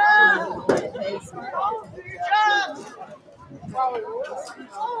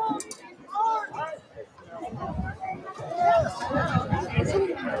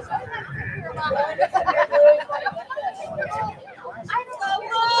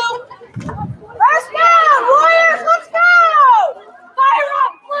 Let's go, Warriors! Let's go! Fire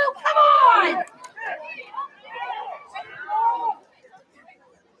up, Blue! Come on!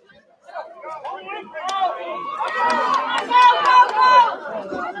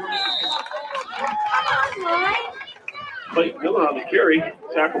 Clayton Miller on the carry.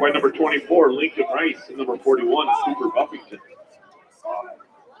 Tackled by number 24, Lincoln Rice, and number 41, Cooper Buffington.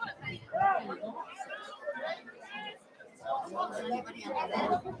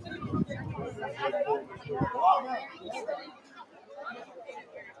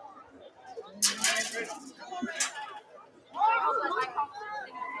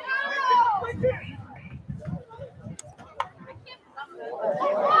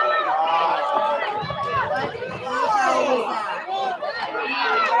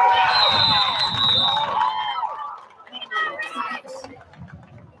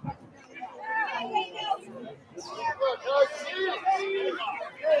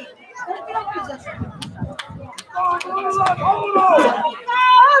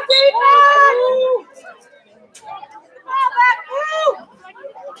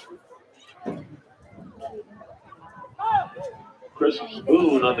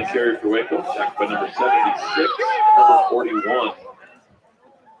 carry for Waco, tackled by number 76, number 41.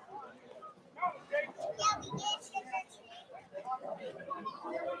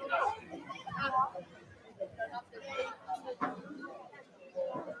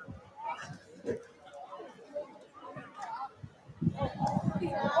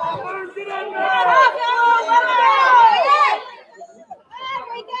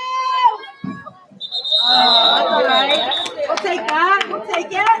 All right. We'll take that. We'll take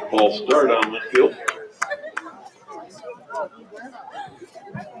it. Ball start on Winfield.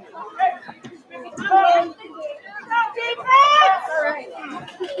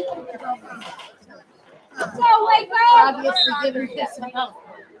 Obviously giving this some help.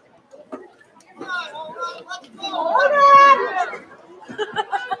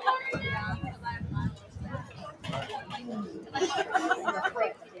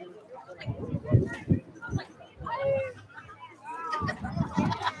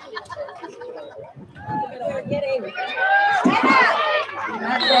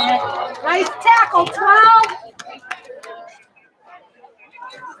 Nice tackle, 12.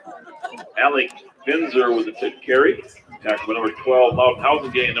 Alec Finzer with the carry. Tackled by number 12, Loudon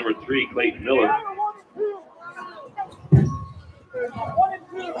Housingate, number 3, Clayton Miller.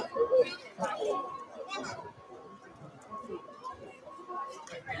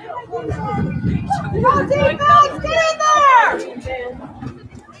 Go defense, get in there!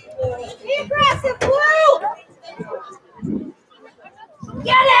 Be aggressive, Blue!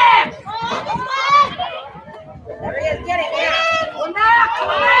 Get him! There he is, get it, yeah! Come back, come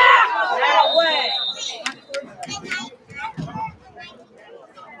back! That way!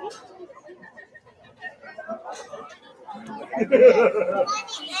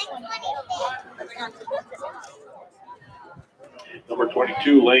 Number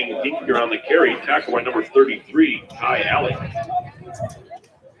 22, Lang Dinker on the carry. Tackled by number 33, Ty Alec.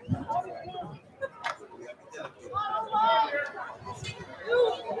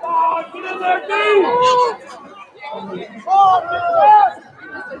 Oh, get in there, dude!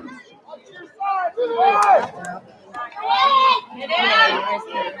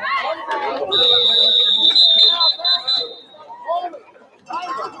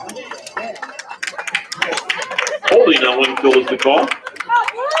 Holding on Winfield is the call.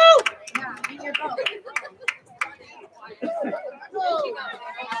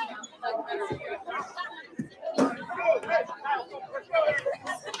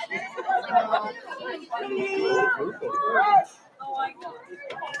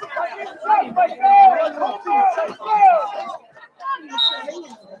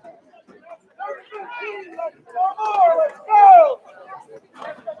 Let's go!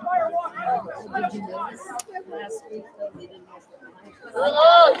 Last week, though, they didn't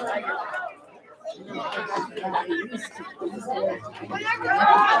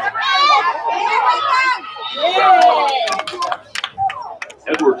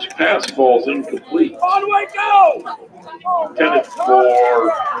Edwards' pass falls incomplete. On way, go! Intended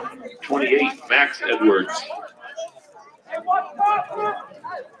for 28, Max Edwards. Hey, watch back, watch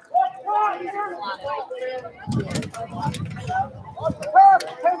the pass,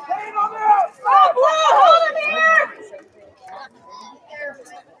 contain on the outside! Hold him here!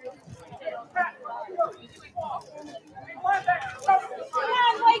 Come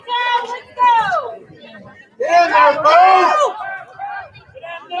on, wake up, let's go! Get in there, Bo!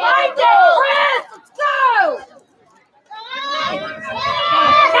 Find it, Chris! Let's go!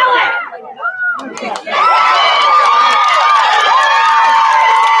 Kill it!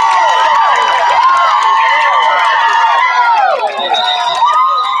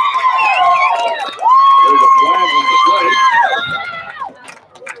 There's a flag on the play.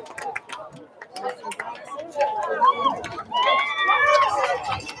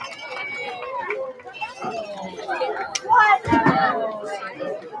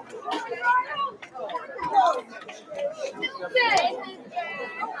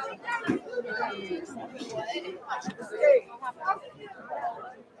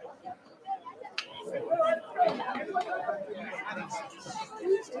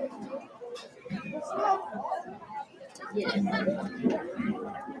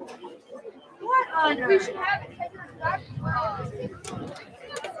 What on earth?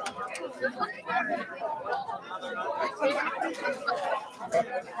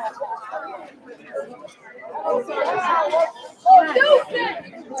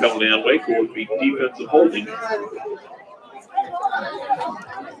 Coming down Waco would be defensive holding.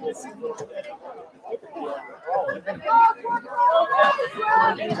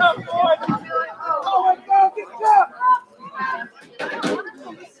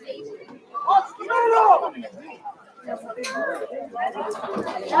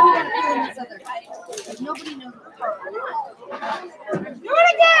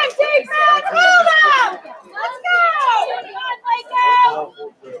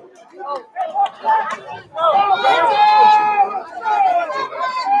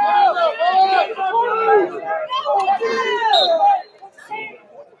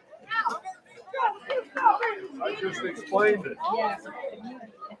 just explained it. Yeah.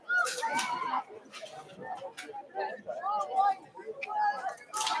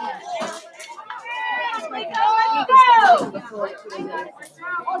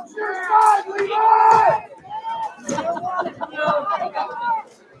 What's your side, Levi? Oh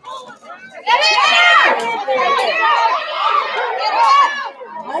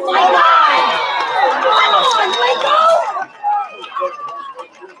my God!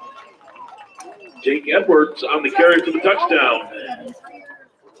 Jake Edwards on the carry for the touchdown.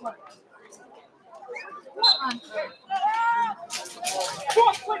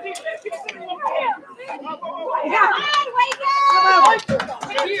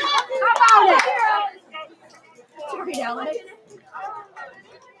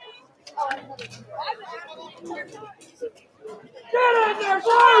 Get in there,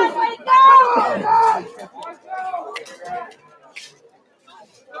 Bruce! Come on, guys!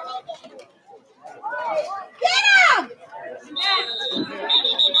 Get him!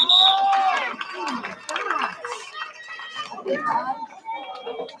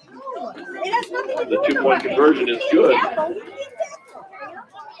 It has nothing to The do with 2-point conversion is good.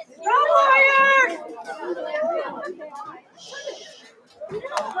 Go Warriors!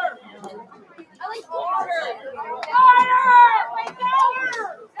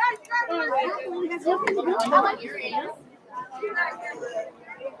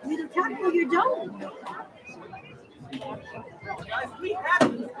 You tackle, you don't.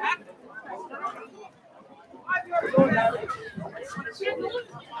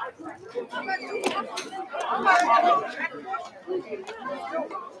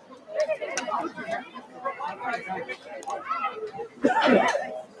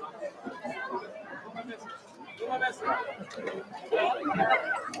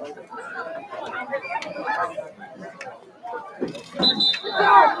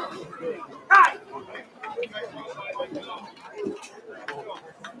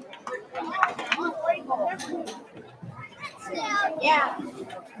 Yeah.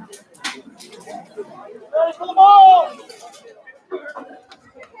 Ready for the ball!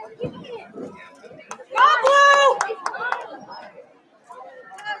 Go Blue!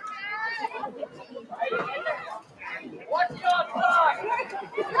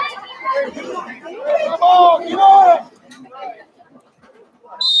 Come on, get on it!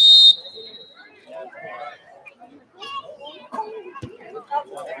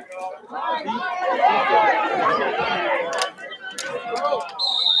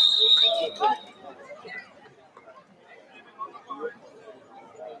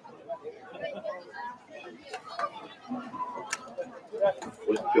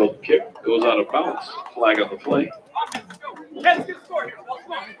 Whitfield kick goes out of bounds. Flag on the play.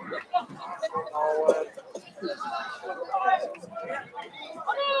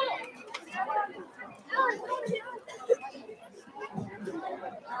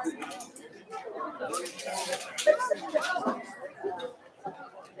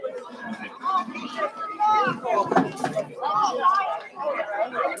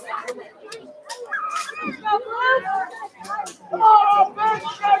 Come on, big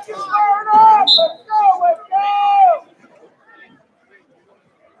shake is fired up! Let's go, let's go!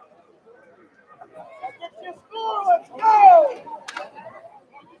 Let's get you a score, let's go!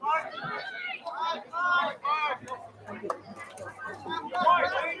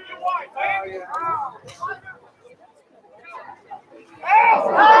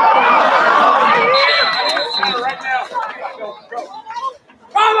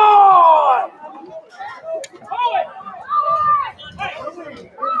 Come on!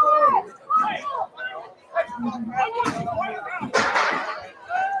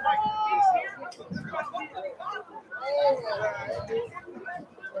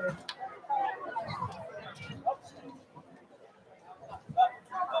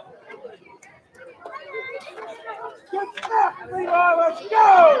 Get snapped, Levi, let's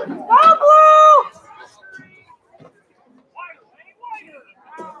go! Go Blue!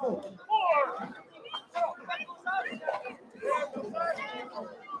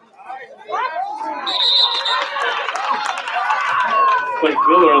 Blake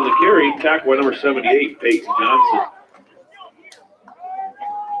Miller on the carry. Tackle by number 78, Peyton Johnson.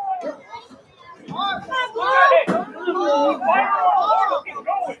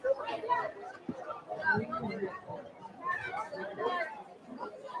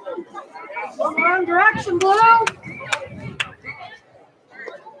 Wrong direction, Blue. Here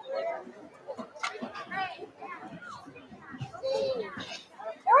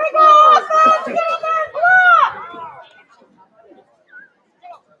we go! Offense! Get in there and block!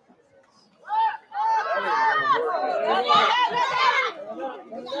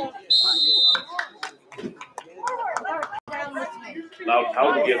 Allowed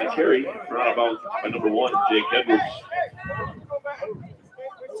out to get the carry. Run out of bounds by number 1, Jake Edwards.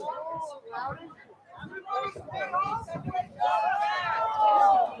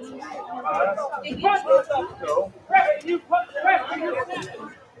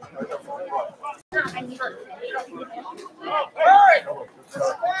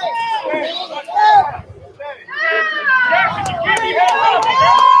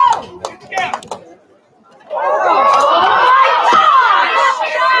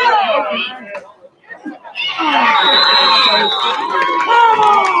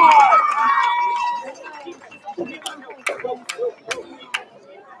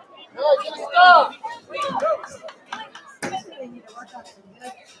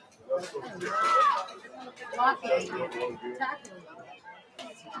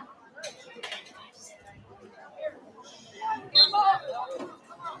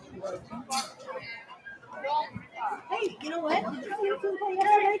 Hey, you know what? Did you see your team play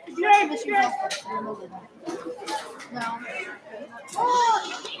yesterday? Did you actually miss your best? No.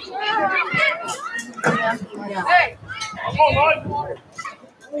 Hey! Come on, bud!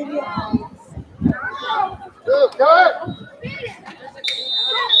 Good, good!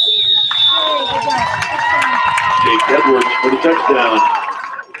 Jake Edwards for the touchdown.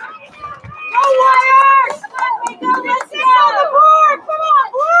 Go Warriors! Let's get on the board! Come on,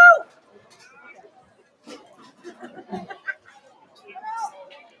 Blue!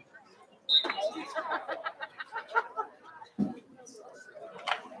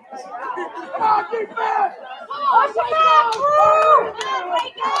 Come on, defense! Watch it out, Blue!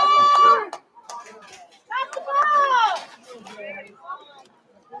 Wake up! Pass the ball!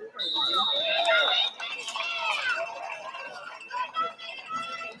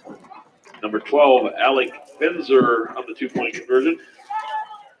 Number 12, Alec Benzer on the 2-point conversion.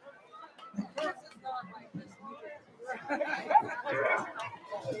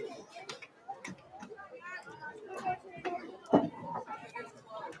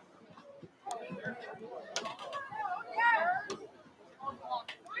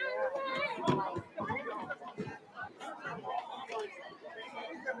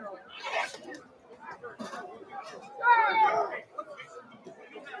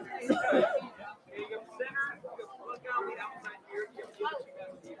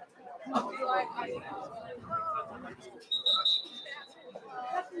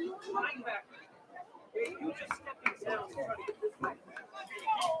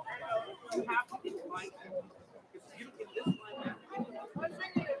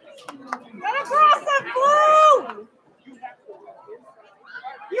 Get across the Blue!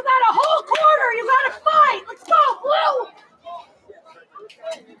 You got a whole quarter! You got to fight! Let's go, Blue!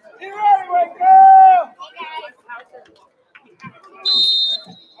 Get ready, wake up!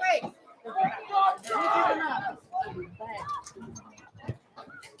 Wait!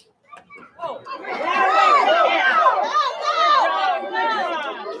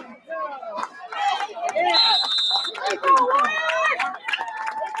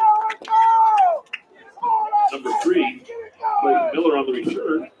 Number 3, Clayton Miller on the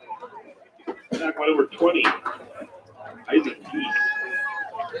return. Back by number 20, Isaac Keith.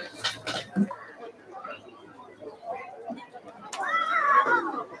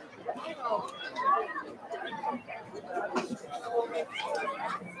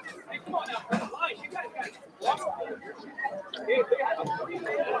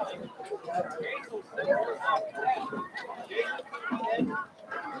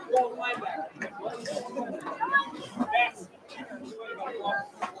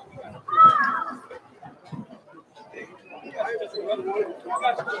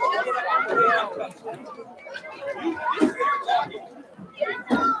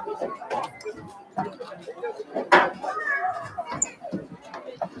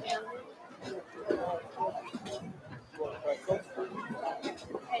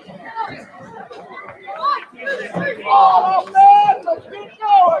 Oh, man! Let's keep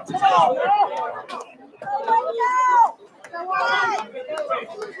going! Come on, man!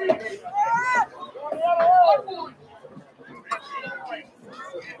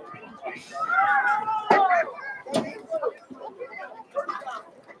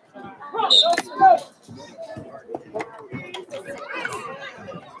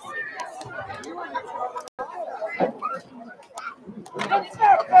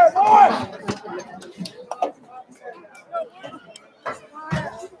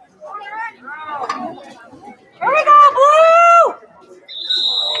 Here we go, Blue!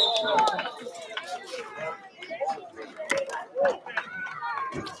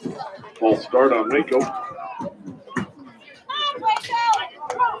 False start on Waco.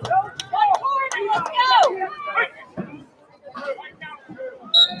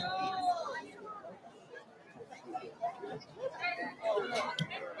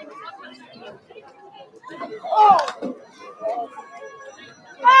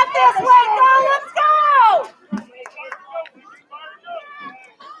 Yes, let's go!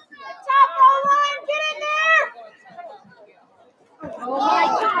 Top row line, get in there! Oh my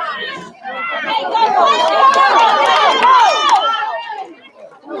God! Hey, go,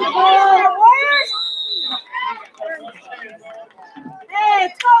 Warriors! Hey,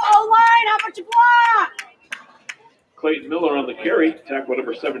 let's go, O-line, how about you block? Clayton Miller on the carry. Tackle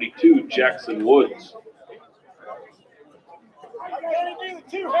number 72, Jackson Woods. I'm gonna do the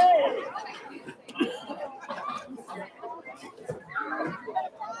 2 hands.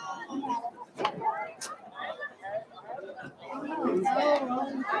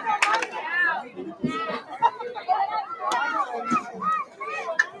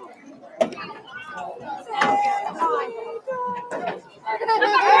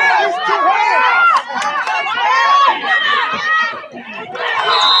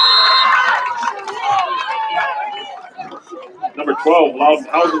 Number 12, Loudon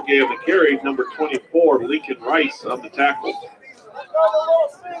Housengate on the carry. Number 24, Lincoln Rice on the tackle.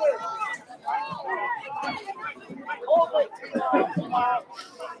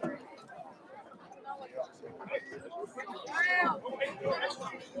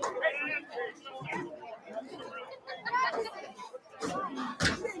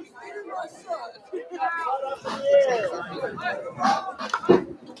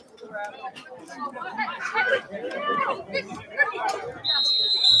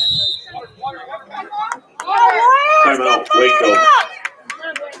 Timeout, Waco.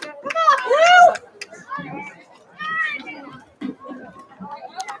 Come on, Blue!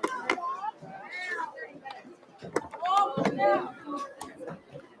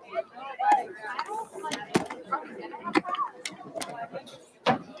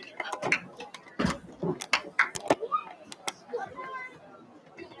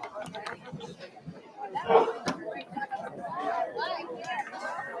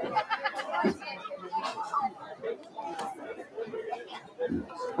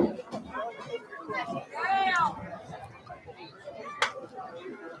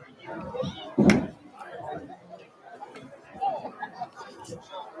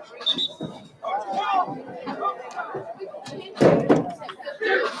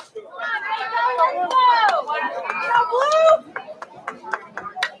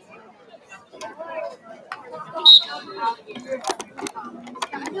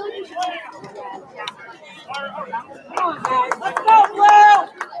 Let's go, Blue!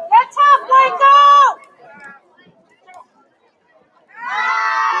 Get tough, Waco!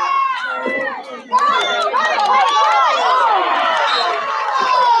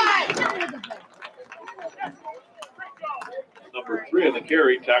 Number 3 on the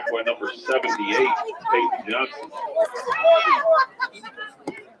carry. Tackle by number 78, Peyton Johnson.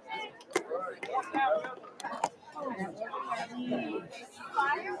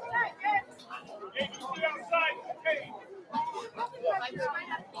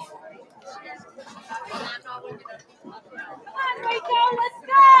 Come on, Waco, let's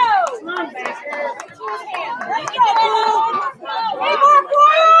go! Come on, Baker. Let's go, Blue! Hey, more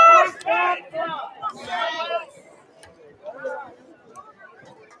Warriors!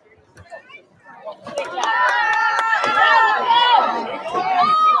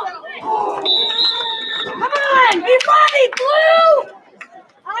 Come on, be funny, Blue!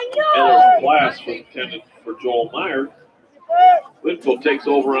 I Miller's know! blast was intended for Joel Meyer. Whitfield takes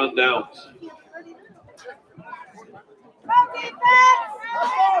over on downs. Go defense!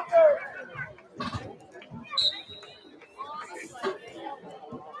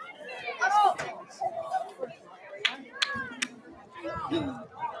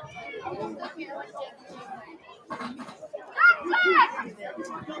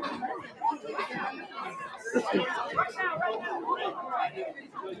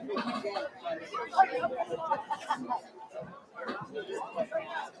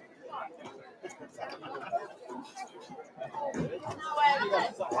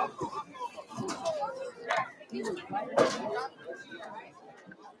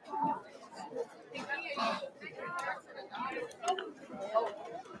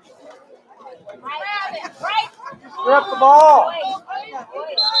 Grip the ball.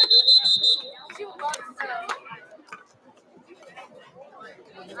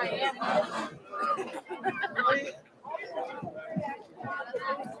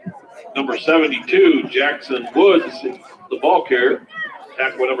 Number 72, Jackson Woods, the ball carrier.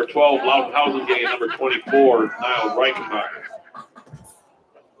 Tackle number 12, Loudon Housengate. Number 24, Niall Reichenbach.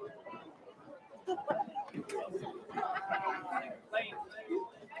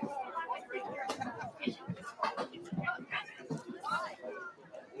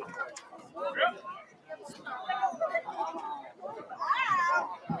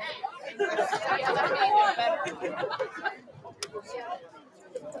 Get him!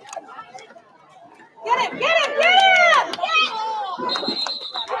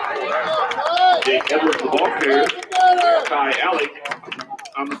 Jake Edwards, the ball carrier. Kai Alec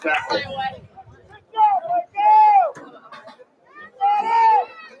on the tackle.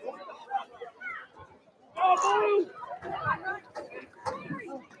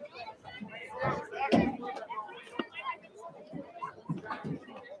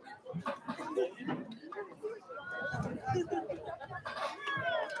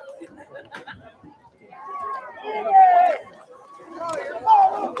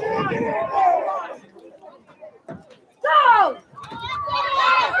 Go!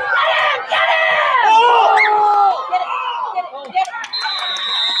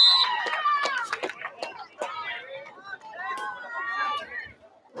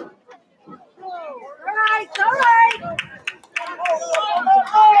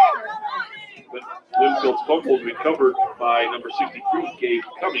 Winfield's fumble was recovered by number 63, Gabe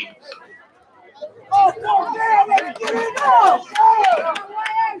Cummings.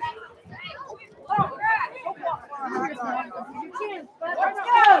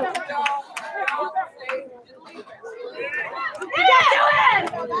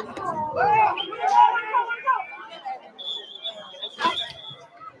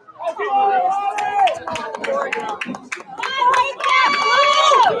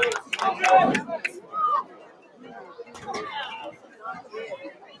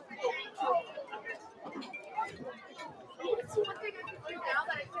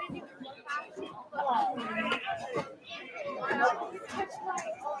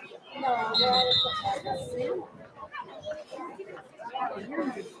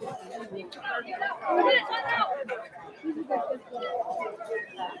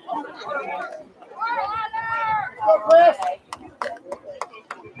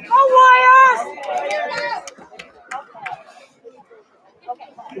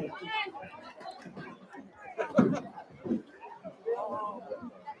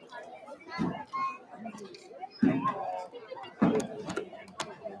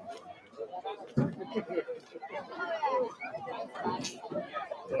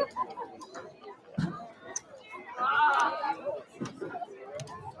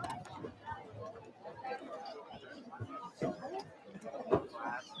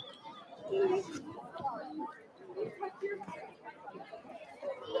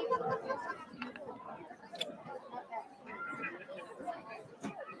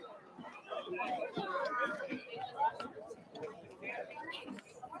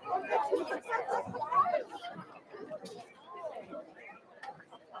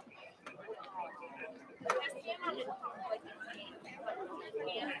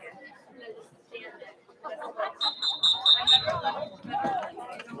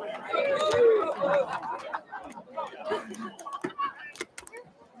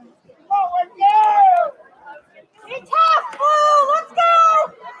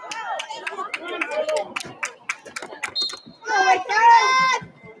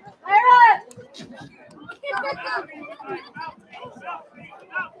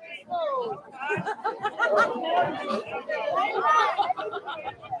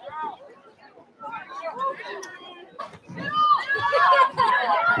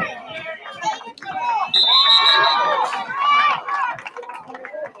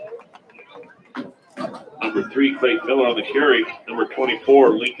 Number 3, Clayton Miller on the carry. Number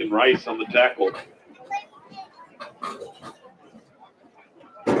 24, Lincoln Rice on the tackle.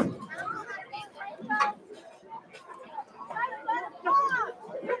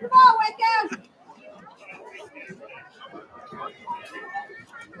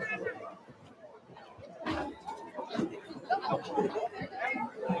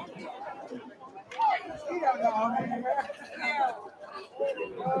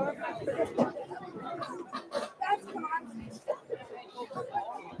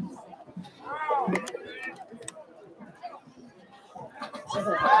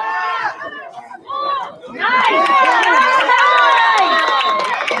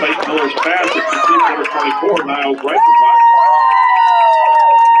 Clayton Miller's pass is complete. Number 24, Niles Reichenbach.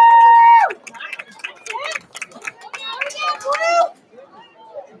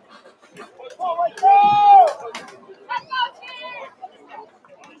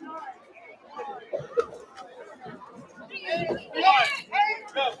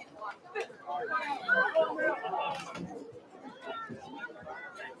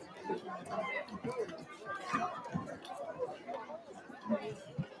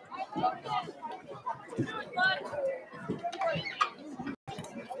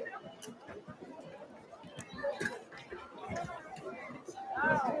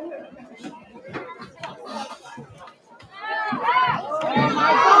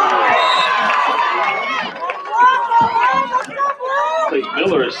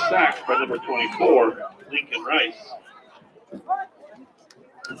 number 24, Lincoln Rice.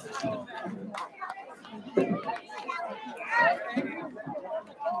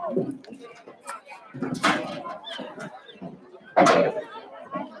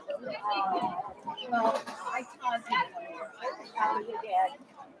 Well, I taught him. Your dad.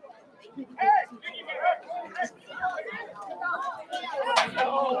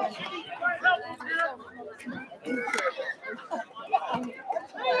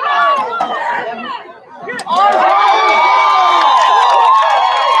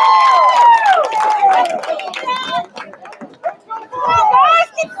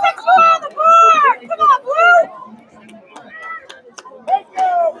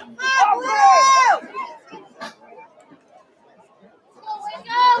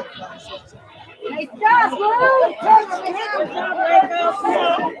 Nice job, Lou! Good job,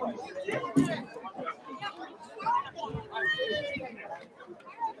 Waco.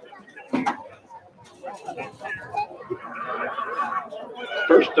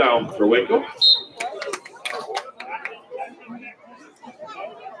 First down for Waco.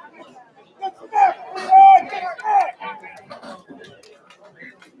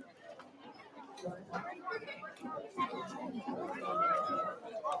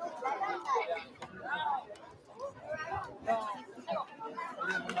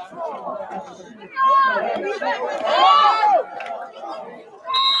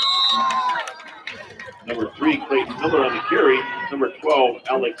 Number 3, Clayton Miller on the carry. Number 12,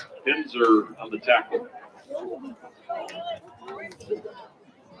 Alex Benzer on the tackle.